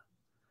ago.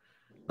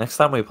 Next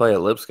time we play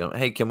at Lipscomb.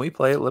 Hey, can we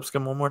play at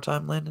Lipscomb one more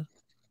time, Landon?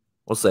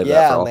 We'll save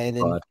that for all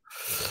Landon.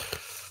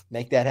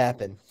 Make that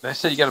happen. They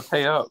said you got to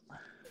pay up.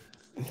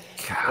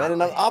 God.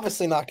 Landon, I'm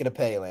obviously not going to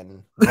pay,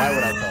 Landon. Why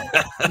would I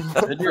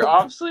pay? Then you're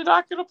obviously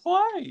not going to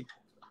play.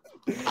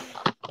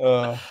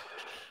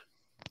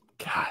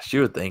 Gosh,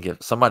 you would think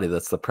if somebody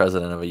that's the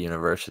president of a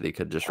university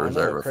could just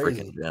reserve a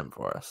crazy. freaking gym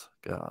for us.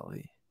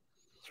 Golly.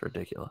 It's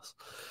ridiculous.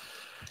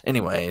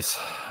 Anyways,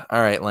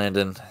 all right,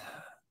 Landon.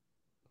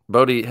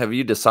 Bodie, have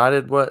you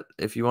decided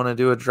if you want to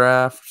do a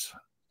draft?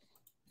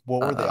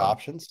 What were the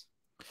options?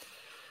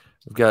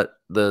 We've got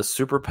the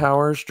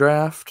Superpowers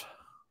draft,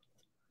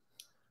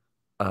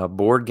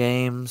 board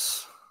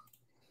games,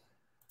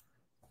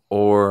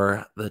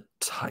 or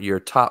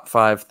your top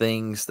 5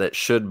 things that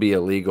should be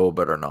illegal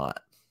but are not.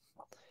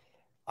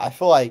 I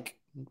feel like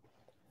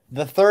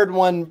the third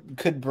one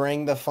could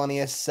bring the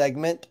funniest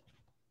segment,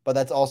 but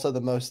that's also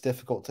the most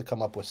difficult to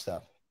come up with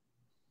stuff.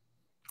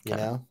 You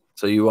know?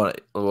 So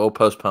we'll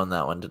postpone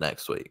that one to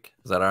next week.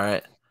 Is that all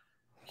right?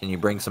 Can you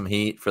bring some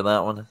heat for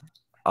that one?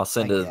 I'll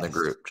send it in the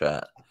group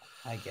chat.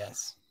 I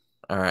guess.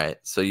 All right.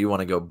 So you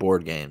want to go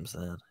board games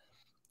then?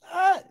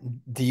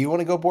 Do you want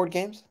to go board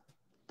games?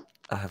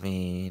 I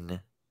mean,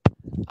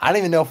 I don't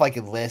even know if I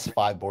could list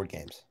 5 board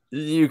games.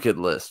 You could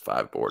list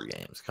 5 board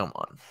games. Come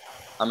on.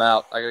 I'm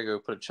out. I gotta go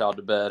put a child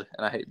to bed,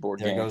 and I hate board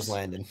games. There goes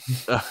Landon.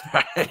 All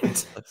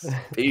right.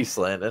 Peace,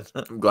 Landon.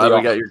 I'm glad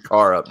we got your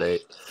car update.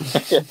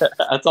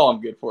 That's all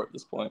I'm good for at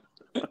this point.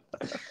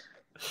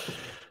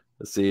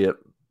 See it.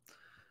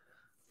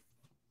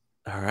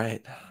 All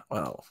right.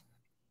 Well,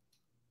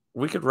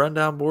 we could run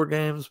down board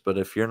games, but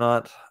if you're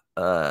not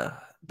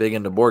big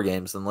into board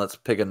games, then let's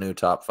pick a new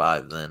top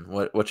 5 then.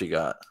 What you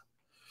got?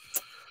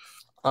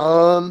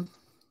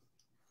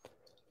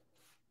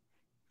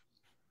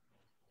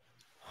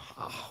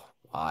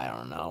 I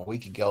don't know. We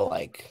could go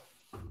like.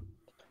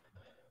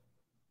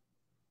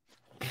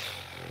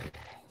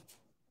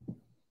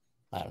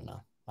 I don't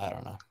know.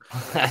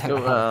 Let's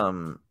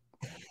go.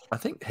 I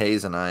think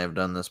Hayes and I have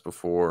done this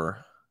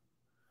before.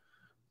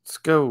 Let's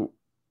go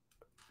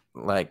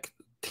like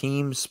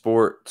team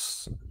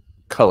sports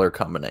color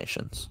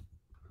combinations.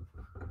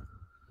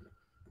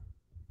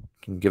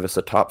 Can you give us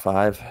a top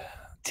 5?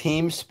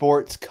 Team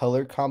sports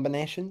color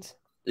combinations?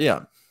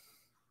 Yeah.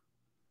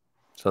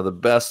 So the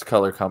best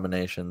color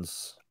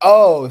combinations.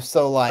 Oh,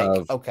 so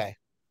like, okay.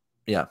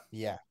 Yeah.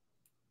 Yeah.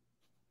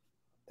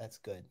 That's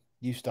good.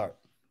 You start.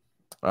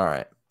 All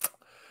right.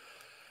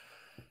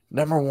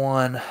 Number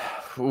 1.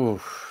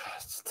 Ooh,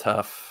 it's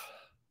tough.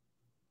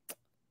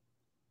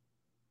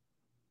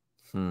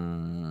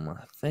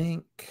 I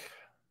think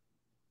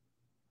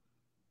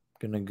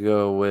I'm going to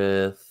go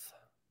with.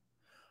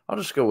 I'll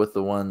just go with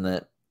the one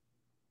that.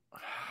 I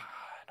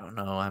don't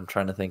know. I'm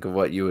trying to think of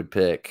what you would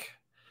pick.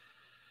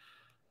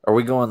 Are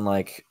we going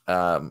like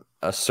a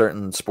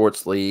certain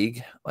sports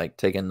league, like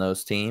taking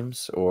those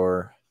teams,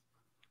 or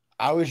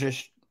I was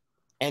just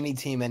any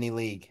team, any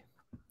league.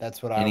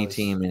 That's what I was. any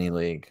team, any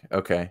league?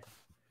 Okay.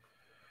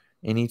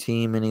 Any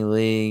team, any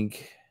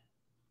league.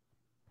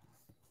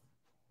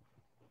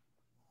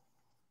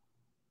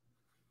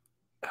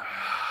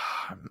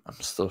 I'm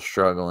still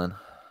struggling.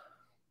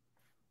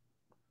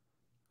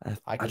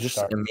 I can just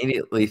start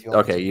immediately.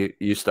 Okay,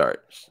 you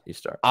start. You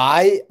start.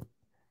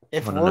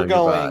 If wanna we're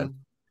know your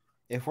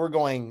vibe.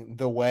 going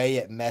the way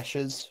it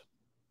meshes,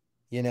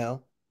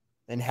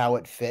 and how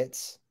it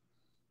fits,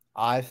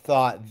 I've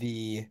thought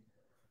the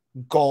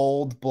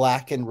gold,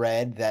 black, and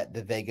red that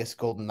the Vegas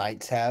Golden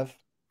Knights have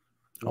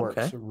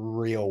works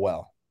real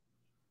well.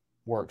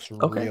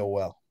 Real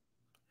well.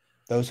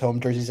 Those home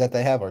jerseys that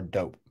they have are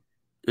dope.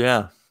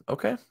 Yeah.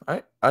 Okay.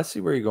 I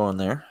see where you're going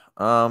there.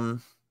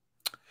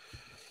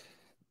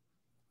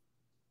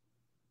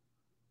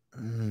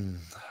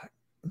 In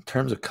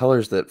terms of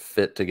colors that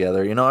fit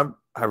together,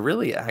 I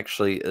really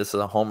actually, this is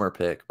a homer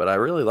pick, but I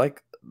really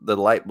like the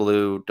light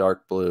blue,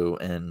 dark blue,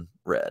 and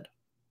red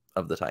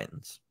of the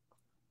Titans.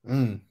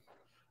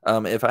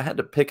 If I had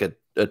to pick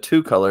a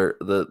two color,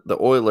 the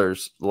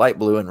Oilers light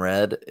blue and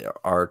red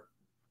are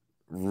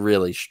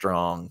really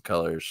strong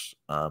colors,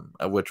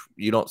 which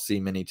you don't see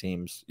many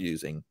teams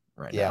using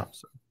right now.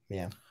 So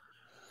yeah,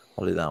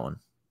 I'll do that one.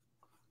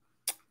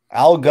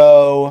 I'll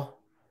go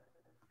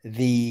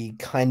the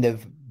kind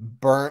of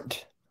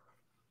burnt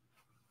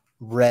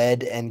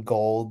red and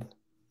gold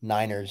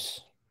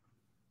Niners.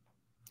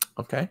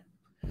 Okay.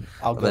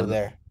 I'll go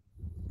there.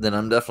 Then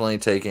I'm definitely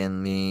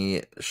taking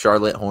the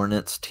Charlotte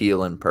Hornets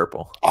teal and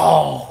purple.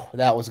 Oh,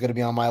 that was going to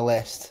be on my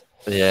list.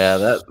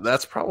 Yeah,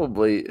 that's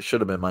probably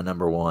should have been my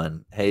number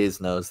 1.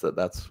 Hayes knows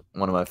that's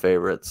one of my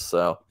favorites.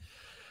 So,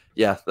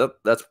 yeah,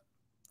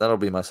 that'll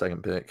be my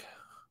second pick.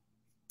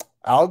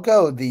 I'll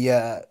go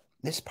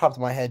this popped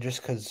in my head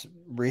just because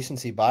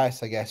recency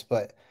bias, I guess,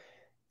 but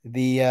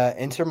the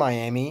Inter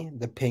Miami,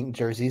 the pink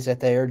jerseys that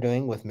they are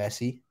doing with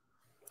Messi.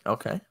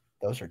 Okay.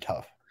 Those are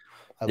tough.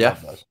 I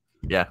love those.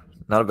 Yeah,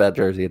 not a bad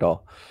jersey at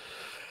all.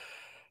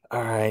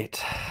 All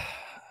right.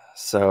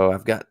 So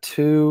I've got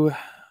 2.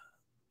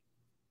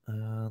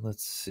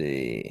 Let's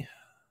see.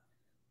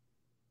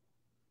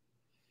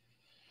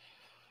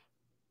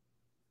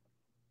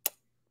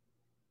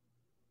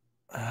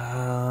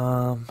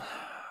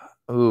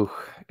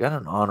 Got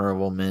an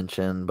honorable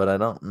mention, but I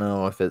don't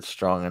know if it's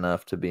strong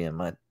enough to be in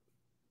my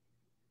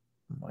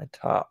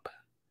top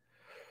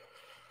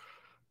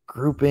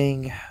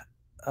grouping.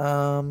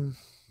 I'll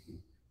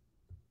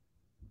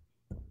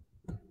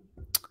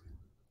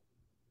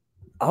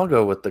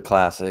go with the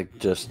classic,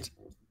 just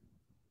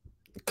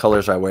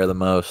colors I wear the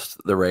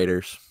most, the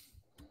Raiders.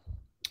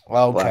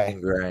 Okay. Black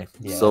and gray.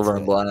 Yeah, silver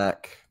and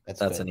black. That's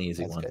good. an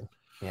easy one. Good.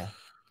 Yeah.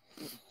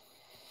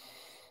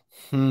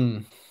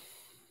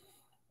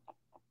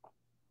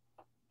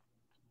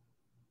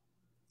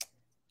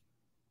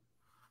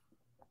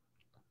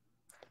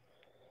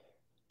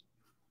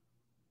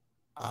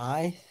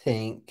 I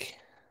think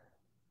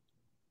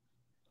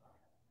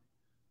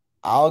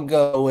I'll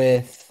go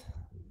with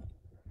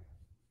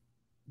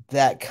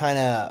that kind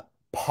of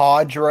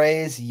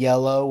Padres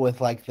yellow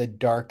with like the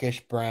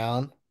darkish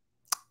brown.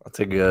 That's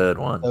a good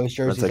one. Those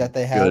jerseys that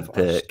they have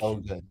are so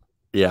good.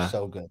 Yeah.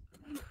 So good.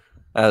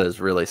 That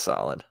is really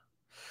solid.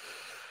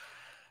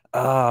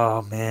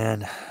 Oh,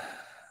 man.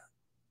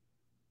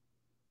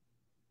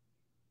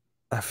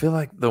 I feel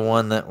like the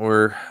one that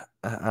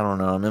I don't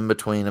know, I'm in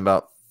between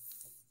about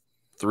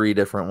 3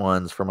 different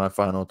ones for my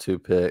final 2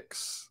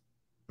 picks,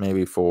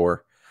 maybe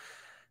 4.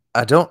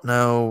 I don't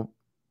know.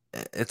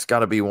 It's got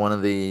to be one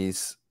of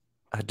these.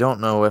 I don't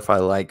know if I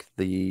like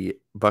the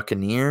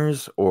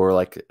Buccaneers or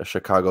like a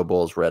Chicago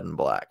Bulls red and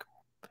black.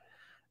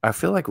 I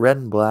feel like red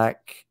and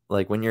black,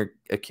 like when you're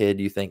a kid,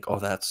 you think, oh,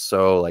 that's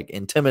so like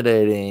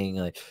intimidating.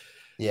 Like,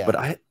 yeah.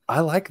 But I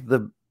like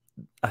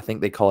I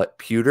think they call it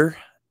pewter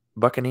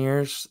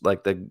Buccaneers,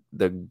 like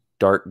the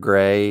dark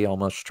gray,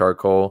 almost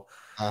charcoal,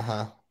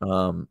 Uh-huh.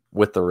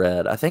 with the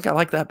red. I think I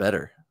like that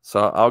better. So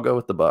I'll go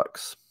with the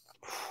Bucks.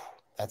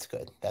 That's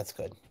good. That's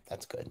good.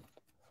 That's good.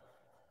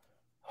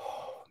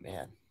 Oh,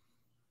 man.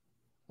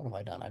 What have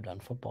I done? I've done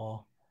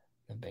football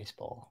and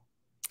baseball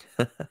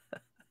and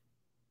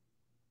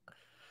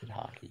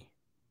hockey.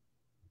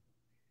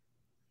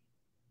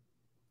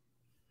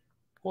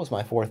 What was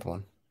my fourth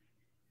one?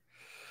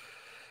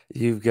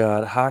 You've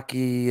got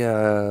hockey.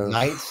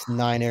 Knights,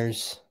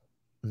 Niners.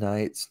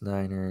 Knights,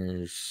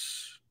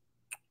 Niners.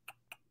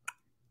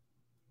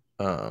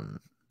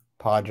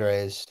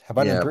 Padres. Have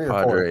I done 3 or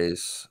 4?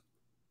 Padres.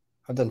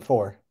 I've done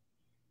 4.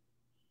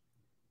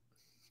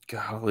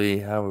 Golly,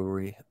 how were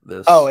we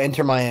this? Oh,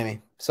 Inter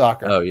Miami.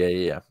 Soccer. Oh, yeah.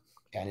 Yeah,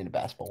 I need a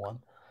basketball one.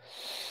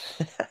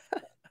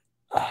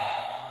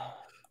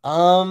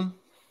 Oh,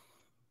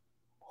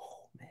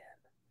 man.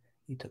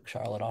 He took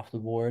Charlotte off the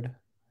board.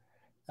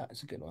 That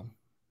was a good one.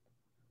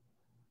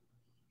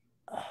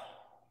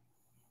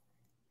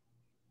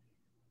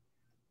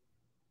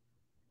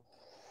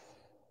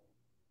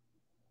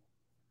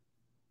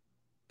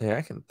 Yeah,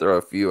 I can throw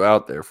a few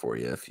out there for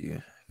you if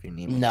you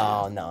need me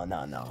No.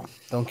 to.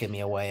 Don't give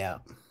me a way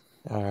out.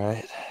 All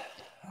right.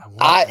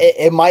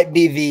 It might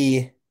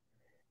be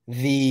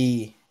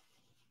the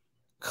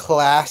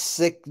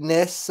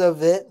classicness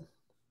of it,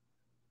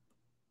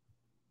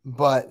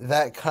 but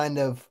that kind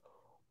of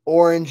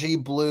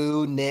orangey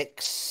blue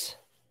Knicks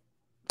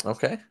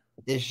Okay.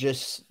 is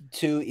just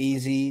too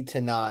easy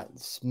to not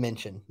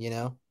mention, you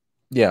know?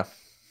 Yeah.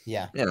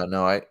 Yeah. Yeah,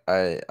 no, I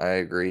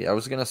agree. I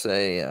was gonna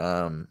say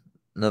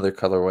another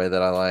colorway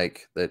that I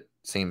like that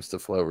seems to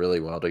flow really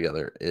well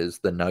together is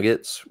the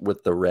Nuggets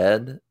with the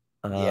red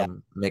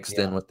mixed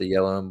in with the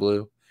yellow and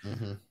blue.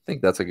 Mm-hmm. I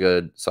think that's a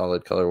good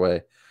solid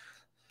colorway.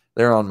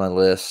 They're on my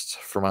list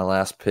for my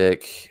last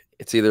pick.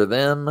 It's either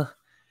them.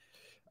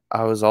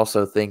 I was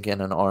also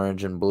thinking an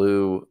orange and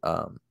blue,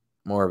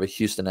 more of a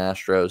Houston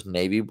Astros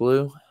navy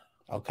blue.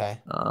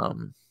 Okay.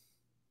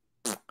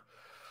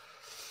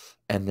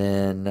 And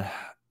then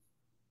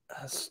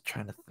I was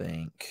trying to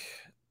think.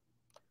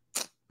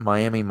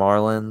 Miami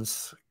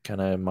Marlins, kind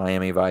of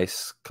Miami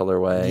Vice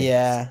colorway.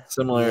 Yeah.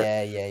 Similar.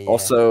 Yeah.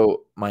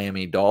 Also,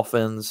 Miami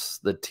Dolphins,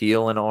 the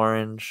teal and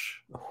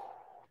orange.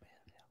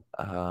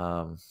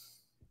 A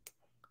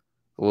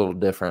little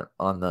different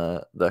on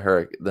the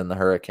than the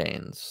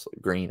Hurricanes,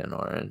 green and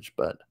orange,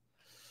 but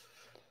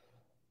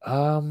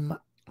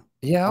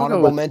yeah,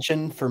 Honorable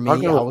mention for me.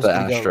 I'll go I with was the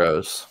gonna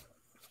Astros.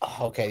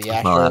 Okay, the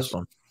That's my last Astros.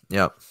 one.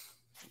 Yep.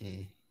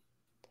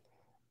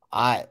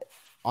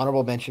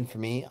 Honorable mention for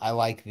me. I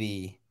like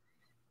the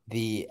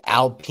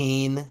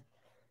Alpine,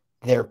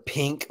 their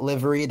pink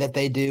livery that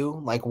they do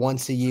like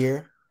once a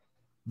year.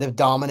 The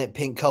dominant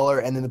pink color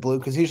and then the blue,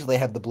 because usually they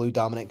have the blue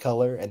dominant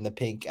color and the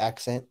pink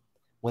accent.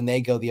 When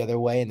they go the other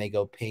way and they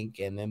go pink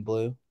and then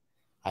blue,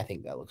 I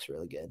think that looks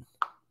really good.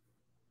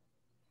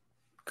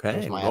 Okay,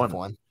 There's my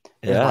F1.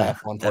 There's my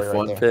F1 for you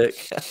right there.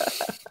 pick.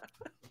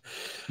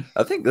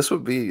 I think this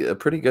would be a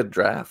pretty good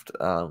draft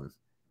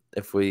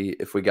if we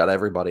got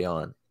everybody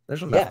on.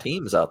 There's enough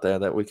teams out there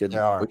that we could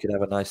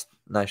have a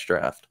nice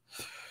draft.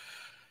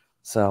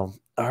 So,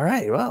 all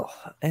right, well,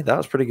 hey, that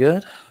was pretty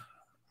good.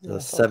 The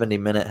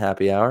 70-minute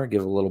happy hour.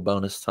 Give a little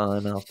bonus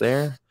time out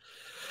there.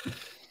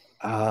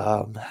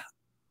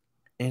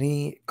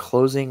 Any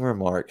closing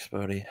remarks,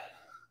 Bodie?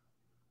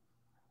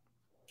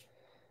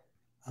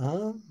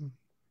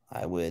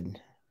 I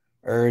would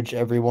urge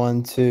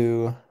everyone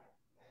to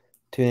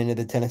tune into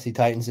the Tennessee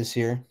Titans this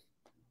year.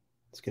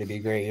 It's going to be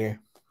a great year.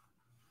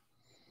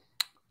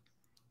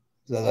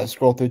 As I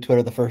scrolled through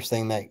Twitter, the first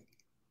thing that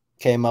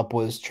came up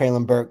was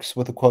Traylon Burks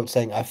with a quote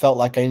saying, "I felt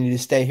like I needed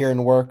to stay here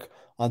and work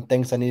on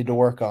things I needed to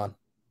work on."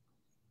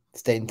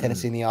 Stayed in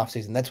Tennessee in the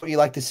offseason. That's what you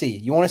like to see.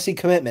 You want to see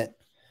commitment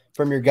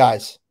from your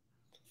guys.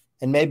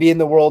 And maybe in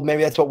the world,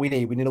 maybe that's what we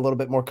need. We need a little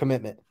bit more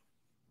commitment.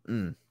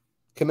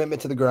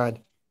 Commitment to the grind.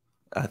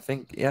 I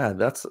think, yeah,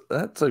 that's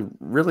a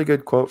really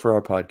good quote for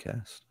our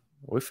podcast.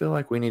 We feel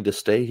like we need to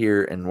stay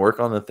here and work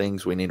on the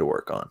things we need to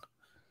work on.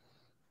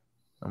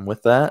 And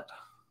with that,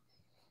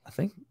 I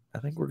think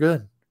we're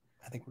good.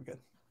 I think we're good.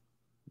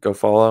 Go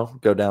follow,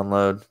 go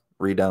download,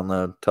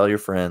 re-download, tell your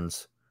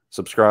friends,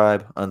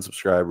 subscribe,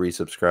 unsubscribe,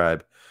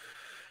 resubscribe,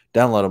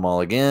 download them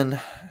all again,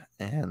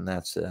 and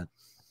that's it.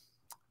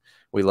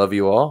 We love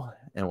you all,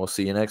 and we'll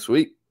see you next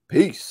week.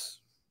 Peace.